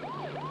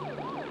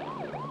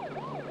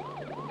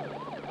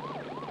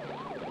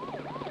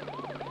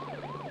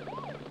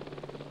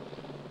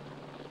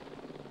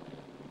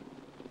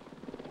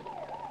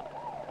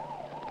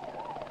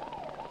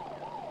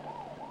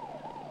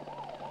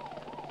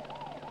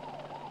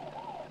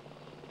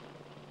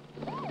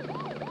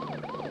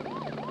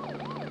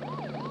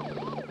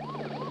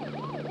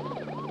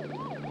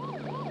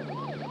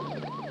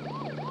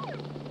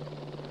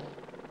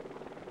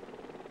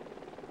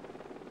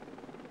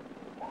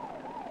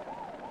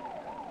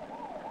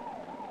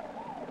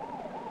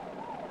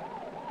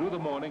 Through the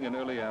morning and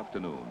early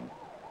afternoon,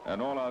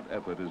 an all-out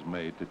effort is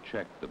made to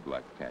check the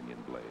Black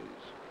Canyon blaze.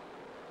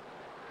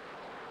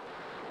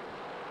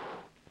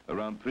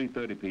 Around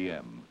 3:30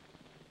 p.m.,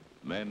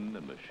 men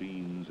and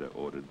machines are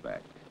ordered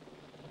back.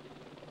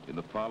 In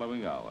the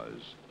following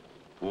hours,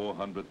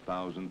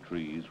 400,000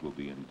 trees will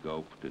be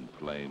engulfed in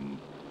flame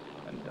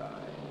and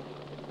die.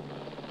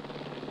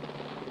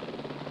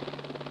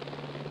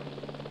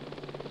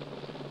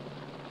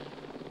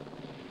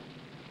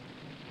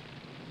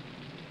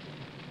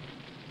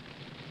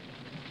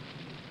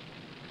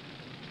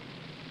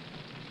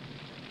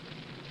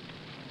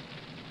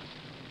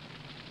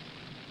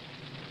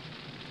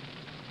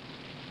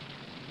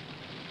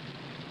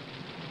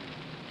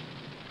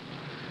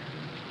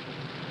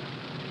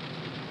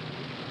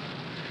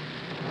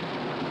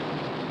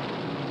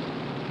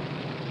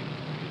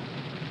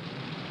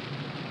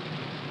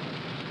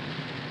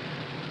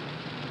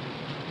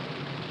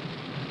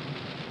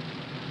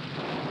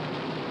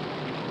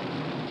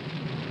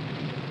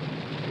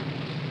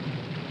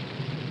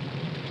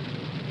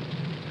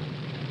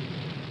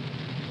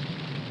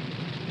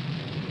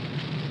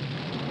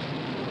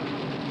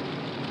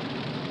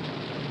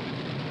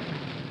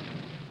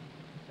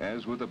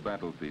 As with a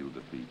battlefield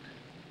defeat,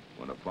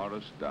 when a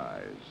forest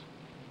dies,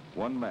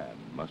 one man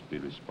must be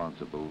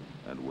responsible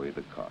and weigh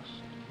the cost.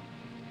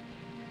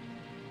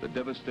 The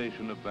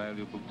devastation of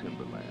valuable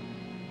timberland,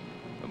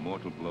 a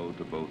mortal blow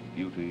to both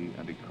beauty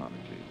and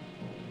ecology,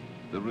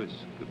 the risk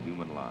of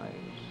human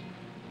lives,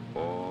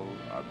 all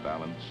are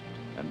balanced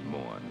and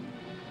mourned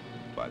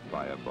by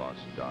fire boss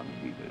Don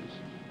Peters.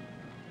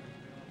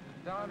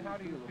 Don, how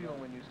do you feel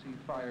when you see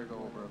fire go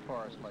over a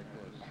forest like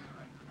this?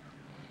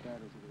 Bad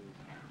as it is.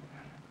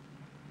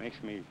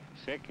 Makes me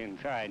sick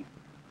inside.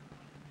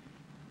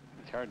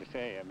 It's hard to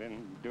say. I've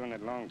been doing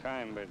it a long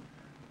time, but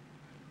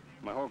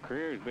my whole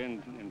career has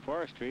been in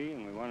forestry,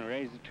 and we want to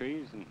raise the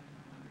trees and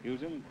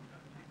use them.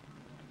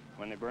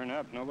 When they burn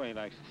up, nobody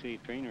likes to see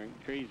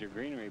trees or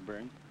greenery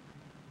burn.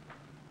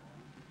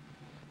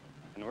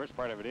 And the worst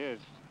part of it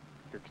is,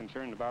 you're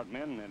concerned about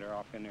men that are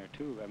off in there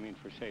too, I mean,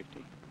 for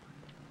safety.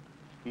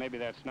 Maybe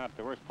that's not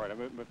the worst part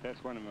of it, but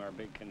that's one of our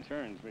big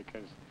concerns,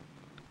 because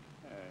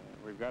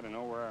we've got to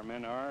know where our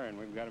men are, and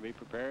we've got to be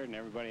prepared, and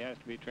everybody has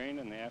to be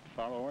trained, and they have to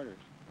follow orders.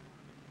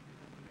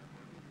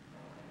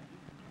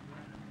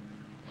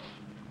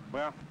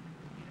 Well,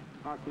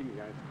 I'll see you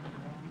guys.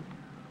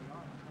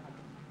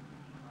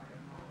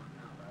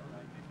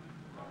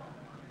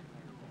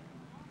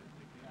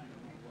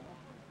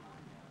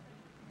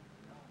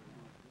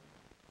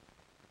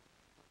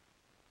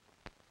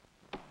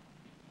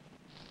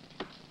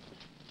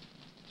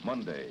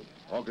 Monday,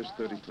 August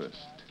 31st.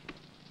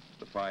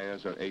 The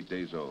fires are 8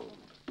 days old.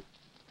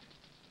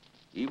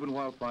 Even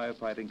while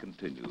firefighting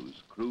continues,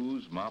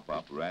 crews mop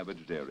up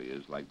ravaged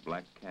areas like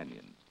Black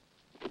Canyon.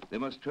 They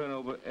must turn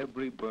over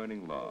every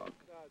burning log,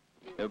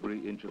 every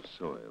inch of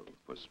soil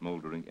for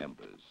smoldering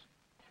embers.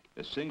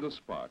 A single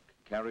spark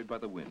carried by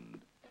the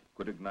wind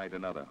could ignite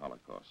another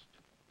holocaust.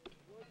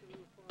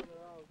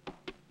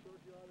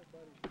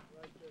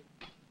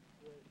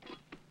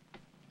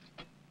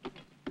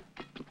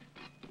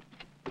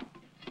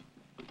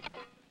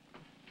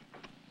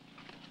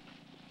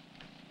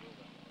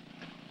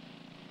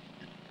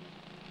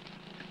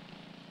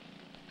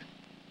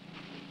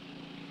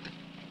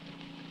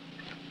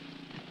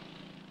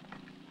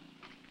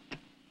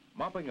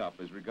 Mopping up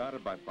is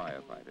regarded by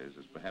firefighters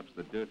as perhaps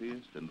the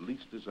dirtiest and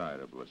least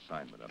desirable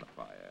assignment on a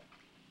fire.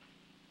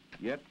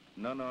 Yet,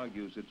 none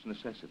argues its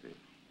necessity,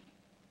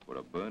 for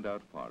a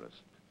burned-out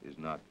forest is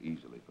not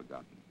easily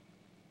forgotten.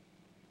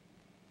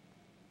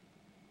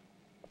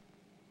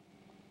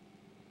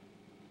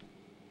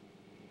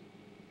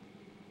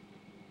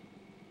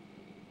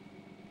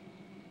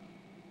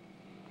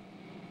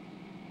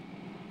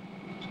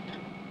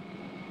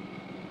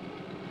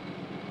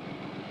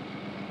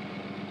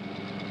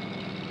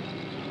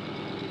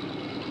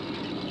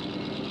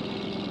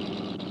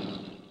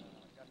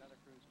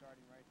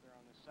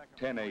 At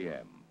 10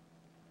 a.m.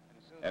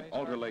 At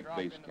Alder Lake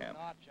Base Camp,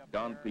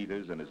 Don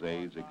Peters and his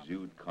aides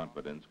exude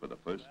confidence for the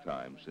first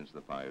time since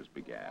the fires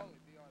began.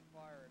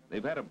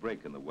 They've had a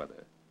break in the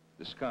weather.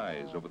 The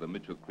skies over the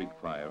Mitchell Creek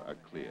fire are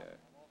clear.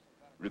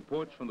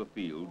 Reports from the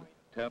field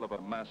tell of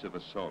a massive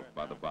assault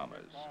by the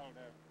bombers.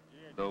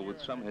 Though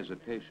with some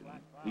hesitation,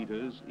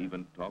 Peters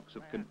even talks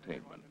of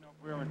containment.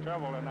 We were in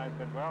trouble, and I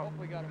said, well,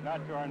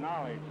 not to our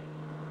knowledge.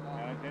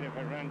 And I said, if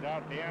it runs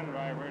out the end,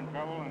 why, we're in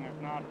trouble, and if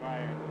not,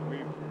 why,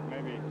 we've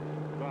maybe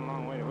gone a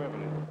long way to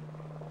whipping it.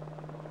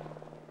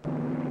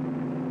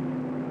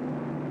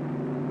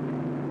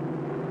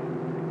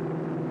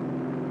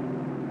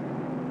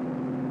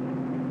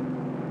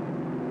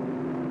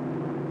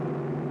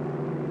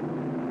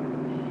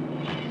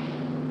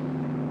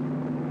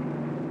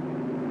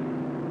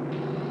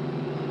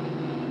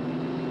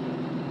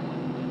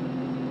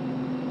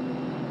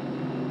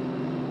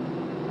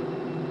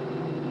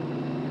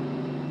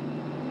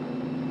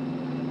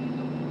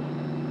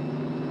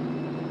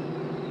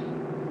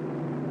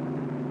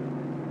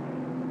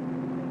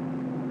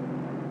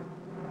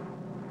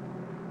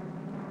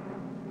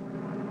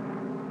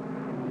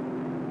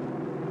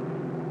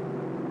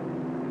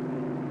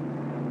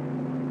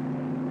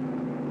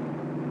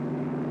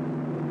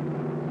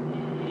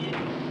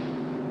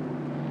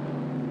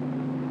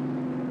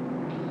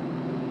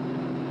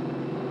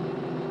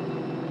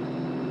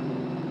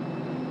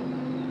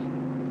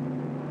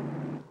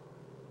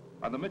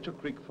 On the Mitchell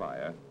Creek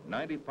fire,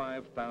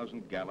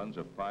 95,000 gallons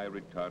of fire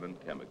retardant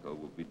chemical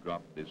will be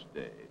dropped this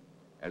day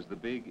as the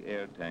big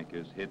air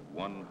tankers hit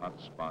one hot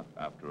spot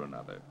after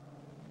another.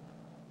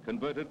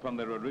 Converted from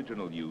their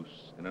original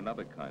use in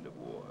another kind of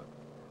war,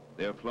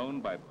 they are flown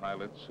by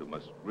pilots who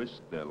must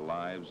risk their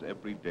lives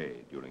every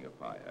day during a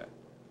fire.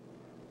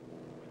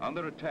 On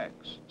their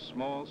attacks,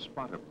 small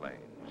spotter planes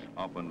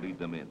often lead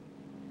them in.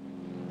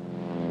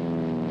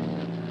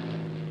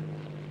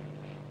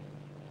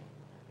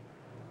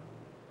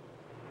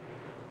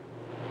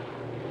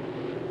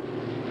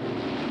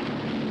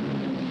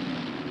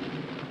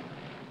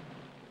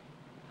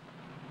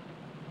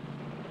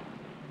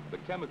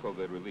 The chemical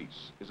they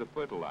release is a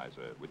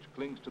fertilizer which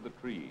clings to the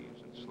trees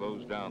and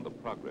slows down the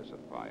progress of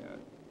fire.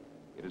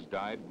 It is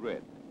dyed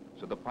red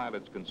so the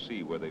pilots can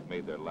see where they've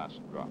made their last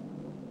drop.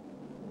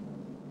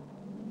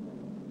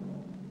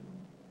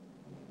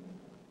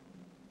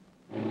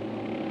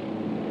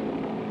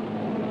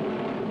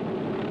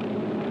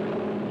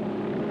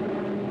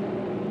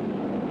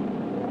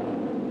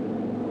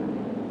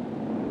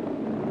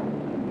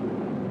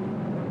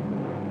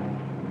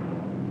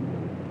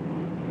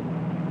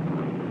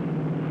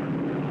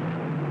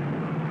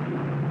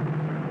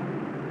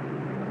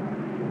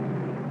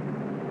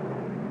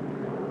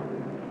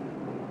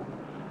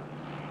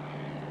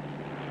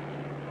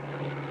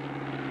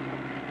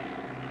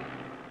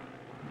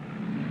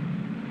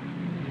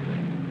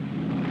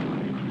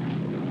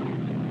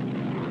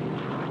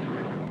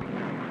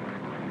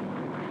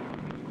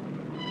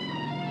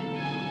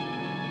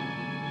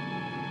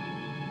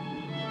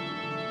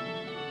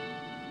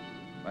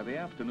 By the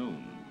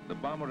afternoon, the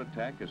bomber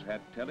attack has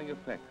had telling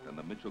effect on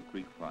the Mitchell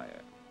Creek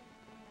fire.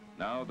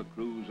 Now the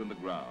crews on the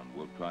ground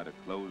will try to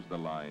close the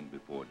line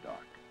before dark.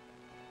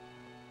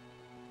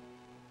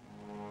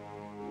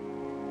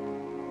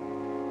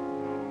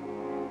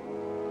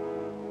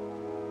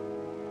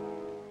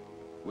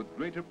 With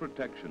greater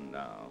protection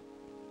now,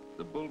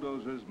 the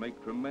bulldozers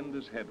make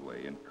tremendous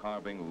headway in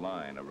carving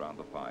line around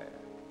the fire.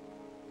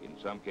 In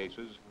some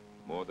cases,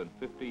 more than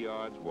 50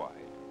 yards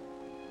wide.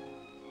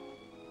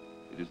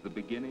 It is the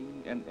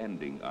beginning and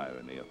ending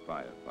irony of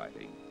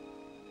firefighting,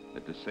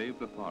 that to save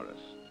the forest,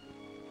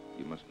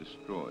 you must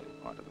destroy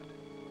part of it.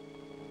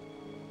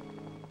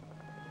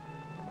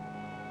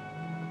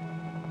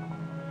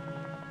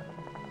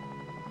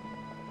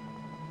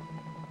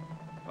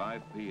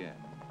 "5 p.m.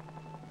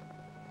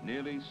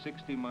 Nearly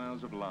 60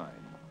 miles of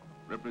line,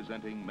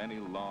 representing many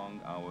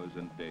long hours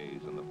and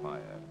days on the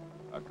fire,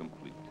 are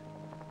complete.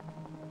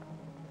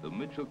 The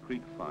Mitchell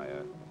Creek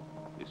fire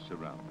is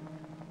surrounded.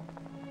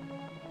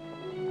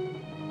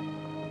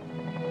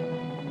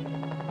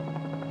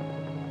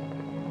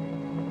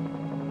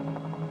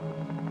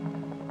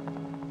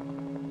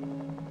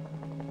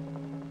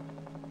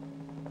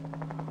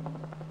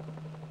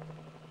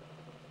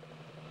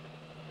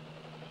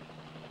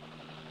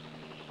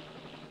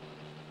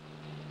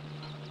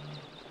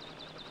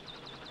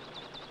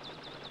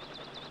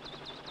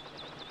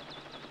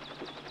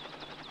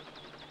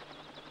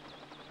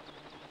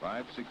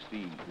 At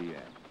 5:16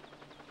 p.m.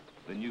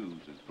 The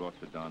news is brought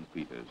to Don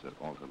Peters at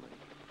Alta Lake.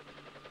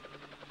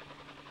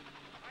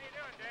 How you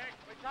doing, Dick?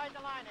 We tied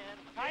the line in.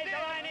 Tied the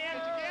line in?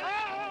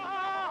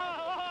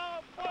 Oh,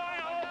 boy,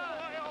 oh,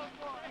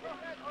 boy.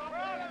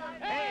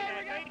 Hey,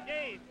 that's 8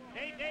 days.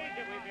 8 days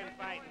that we've been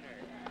fighting her.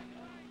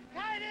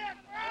 Tied in!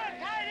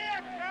 Tied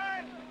in!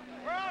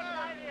 We're all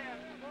tied in.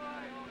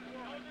 Boy, oh,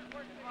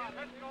 boy.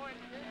 Let's go in.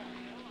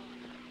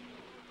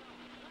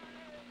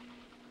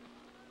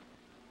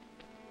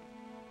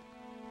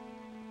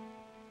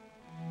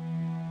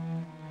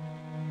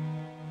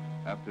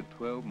 After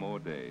 12 more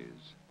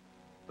days,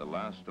 the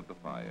last of the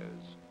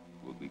fires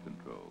will be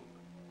controlled.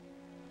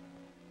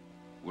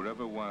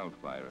 Wherever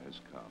wildfire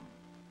has come,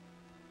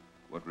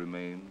 what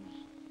remains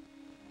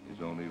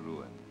is only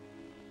ruin.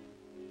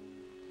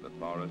 The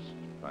forest,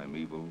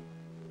 primeval,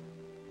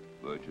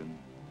 virgin,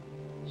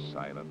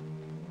 silent,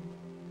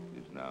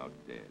 is now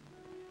dead.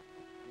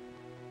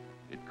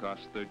 It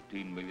cost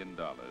 $13 million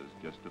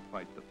just to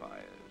fight the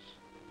fires.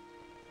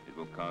 It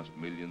will cost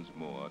millions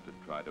more to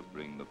try to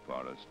bring the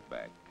forest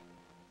back.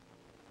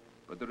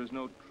 But there is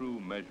no true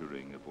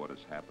measuring of what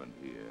has happened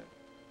here.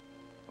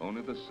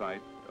 Only the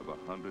sight of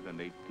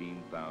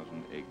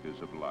 118,000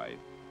 acres of life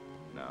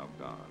now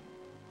gone.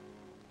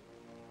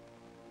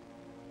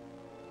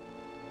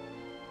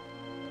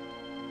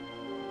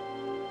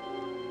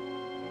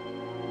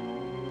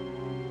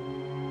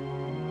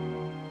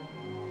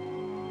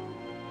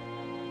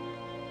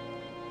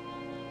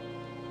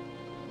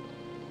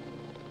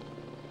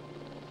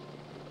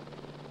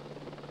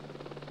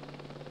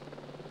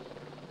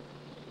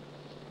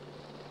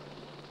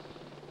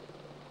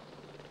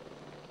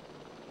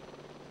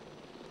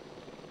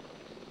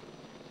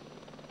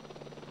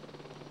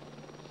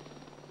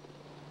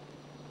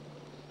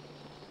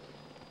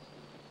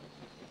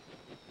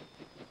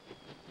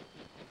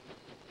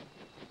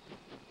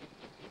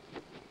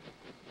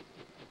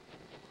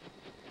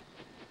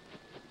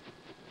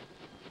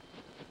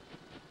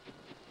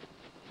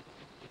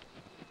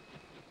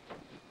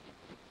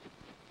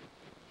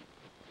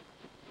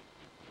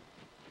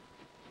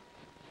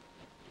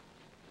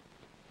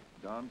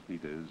 Don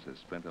Peters has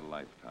spent a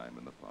lifetime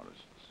in the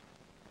forests.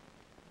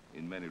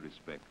 In many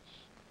respects,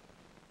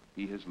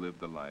 he has lived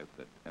the life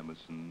that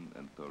Emerson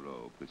and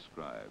Thoreau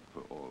prescribed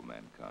for all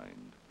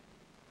mankind.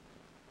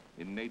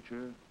 In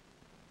nature,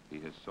 he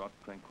has sought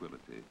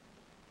tranquility.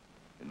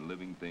 In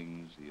living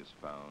things, he has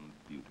found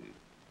beauty.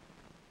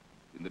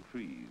 In the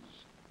trees,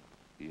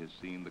 he has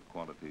seen the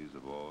qualities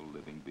of all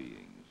living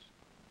beings.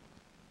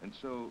 And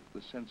so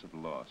the sense of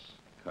loss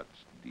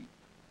cuts deep.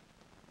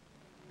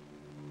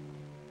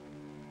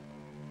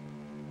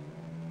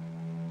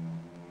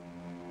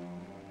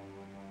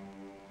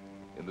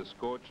 In the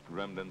scorched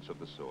remnants of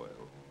the soil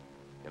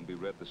can be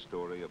read the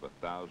story of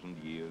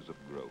 1,000 years of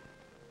growth,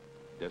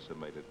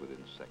 decimated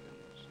within seconds.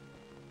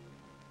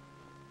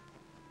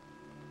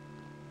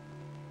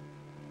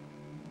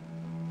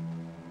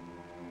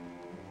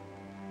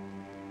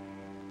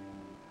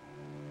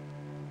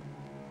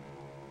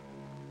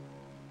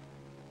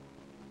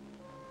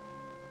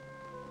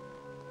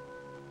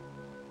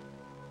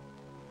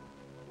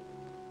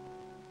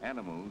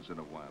 Animals in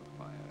a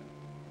wildfire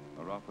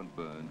are often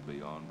burned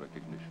beyond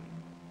recognition.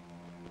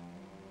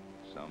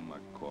 Some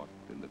are caught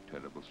in the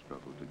terrible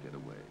struggle to get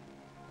away.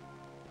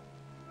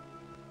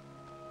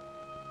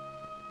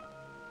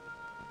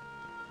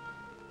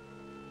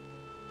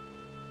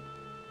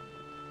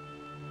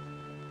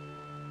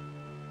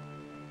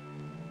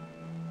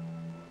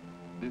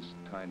 This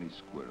tiny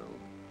squirrel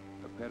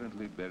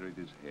apparently buried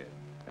his head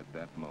at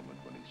that moment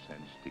when he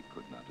sensed he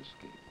could not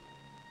escape.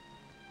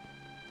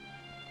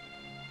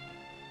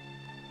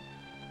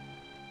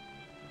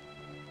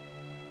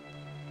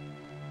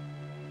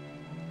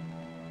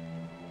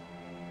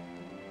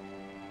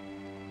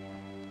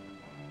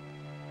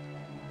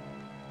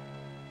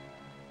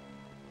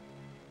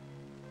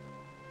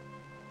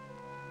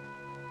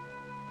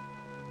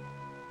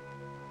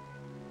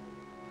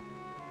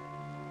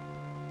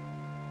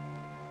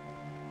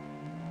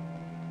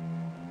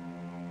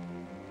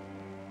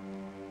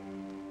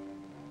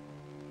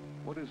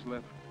 What is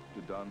left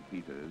to Don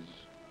Peters,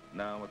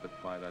 now at the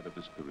twilight of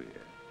his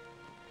career,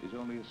 is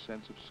only a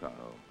sense of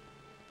sorrow,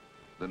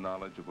 the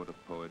knowledge of what a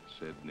poet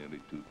said nearly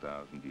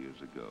 2,000 years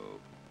ago,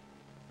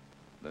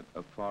 that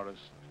a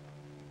forest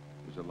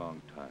is a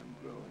long time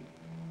growing.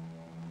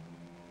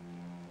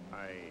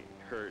 I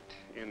hurt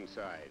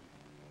inside.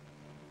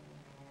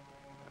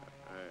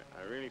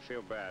 I really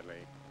feel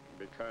badly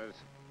because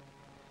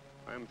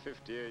I'm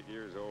 58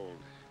 years old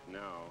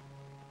now,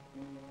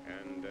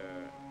 and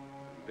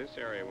this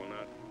area will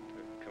not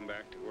come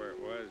back to where it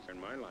was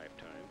in my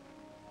lifetime.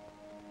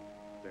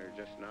 There are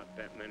just not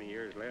that many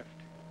years left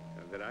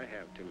that I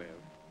have to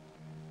live.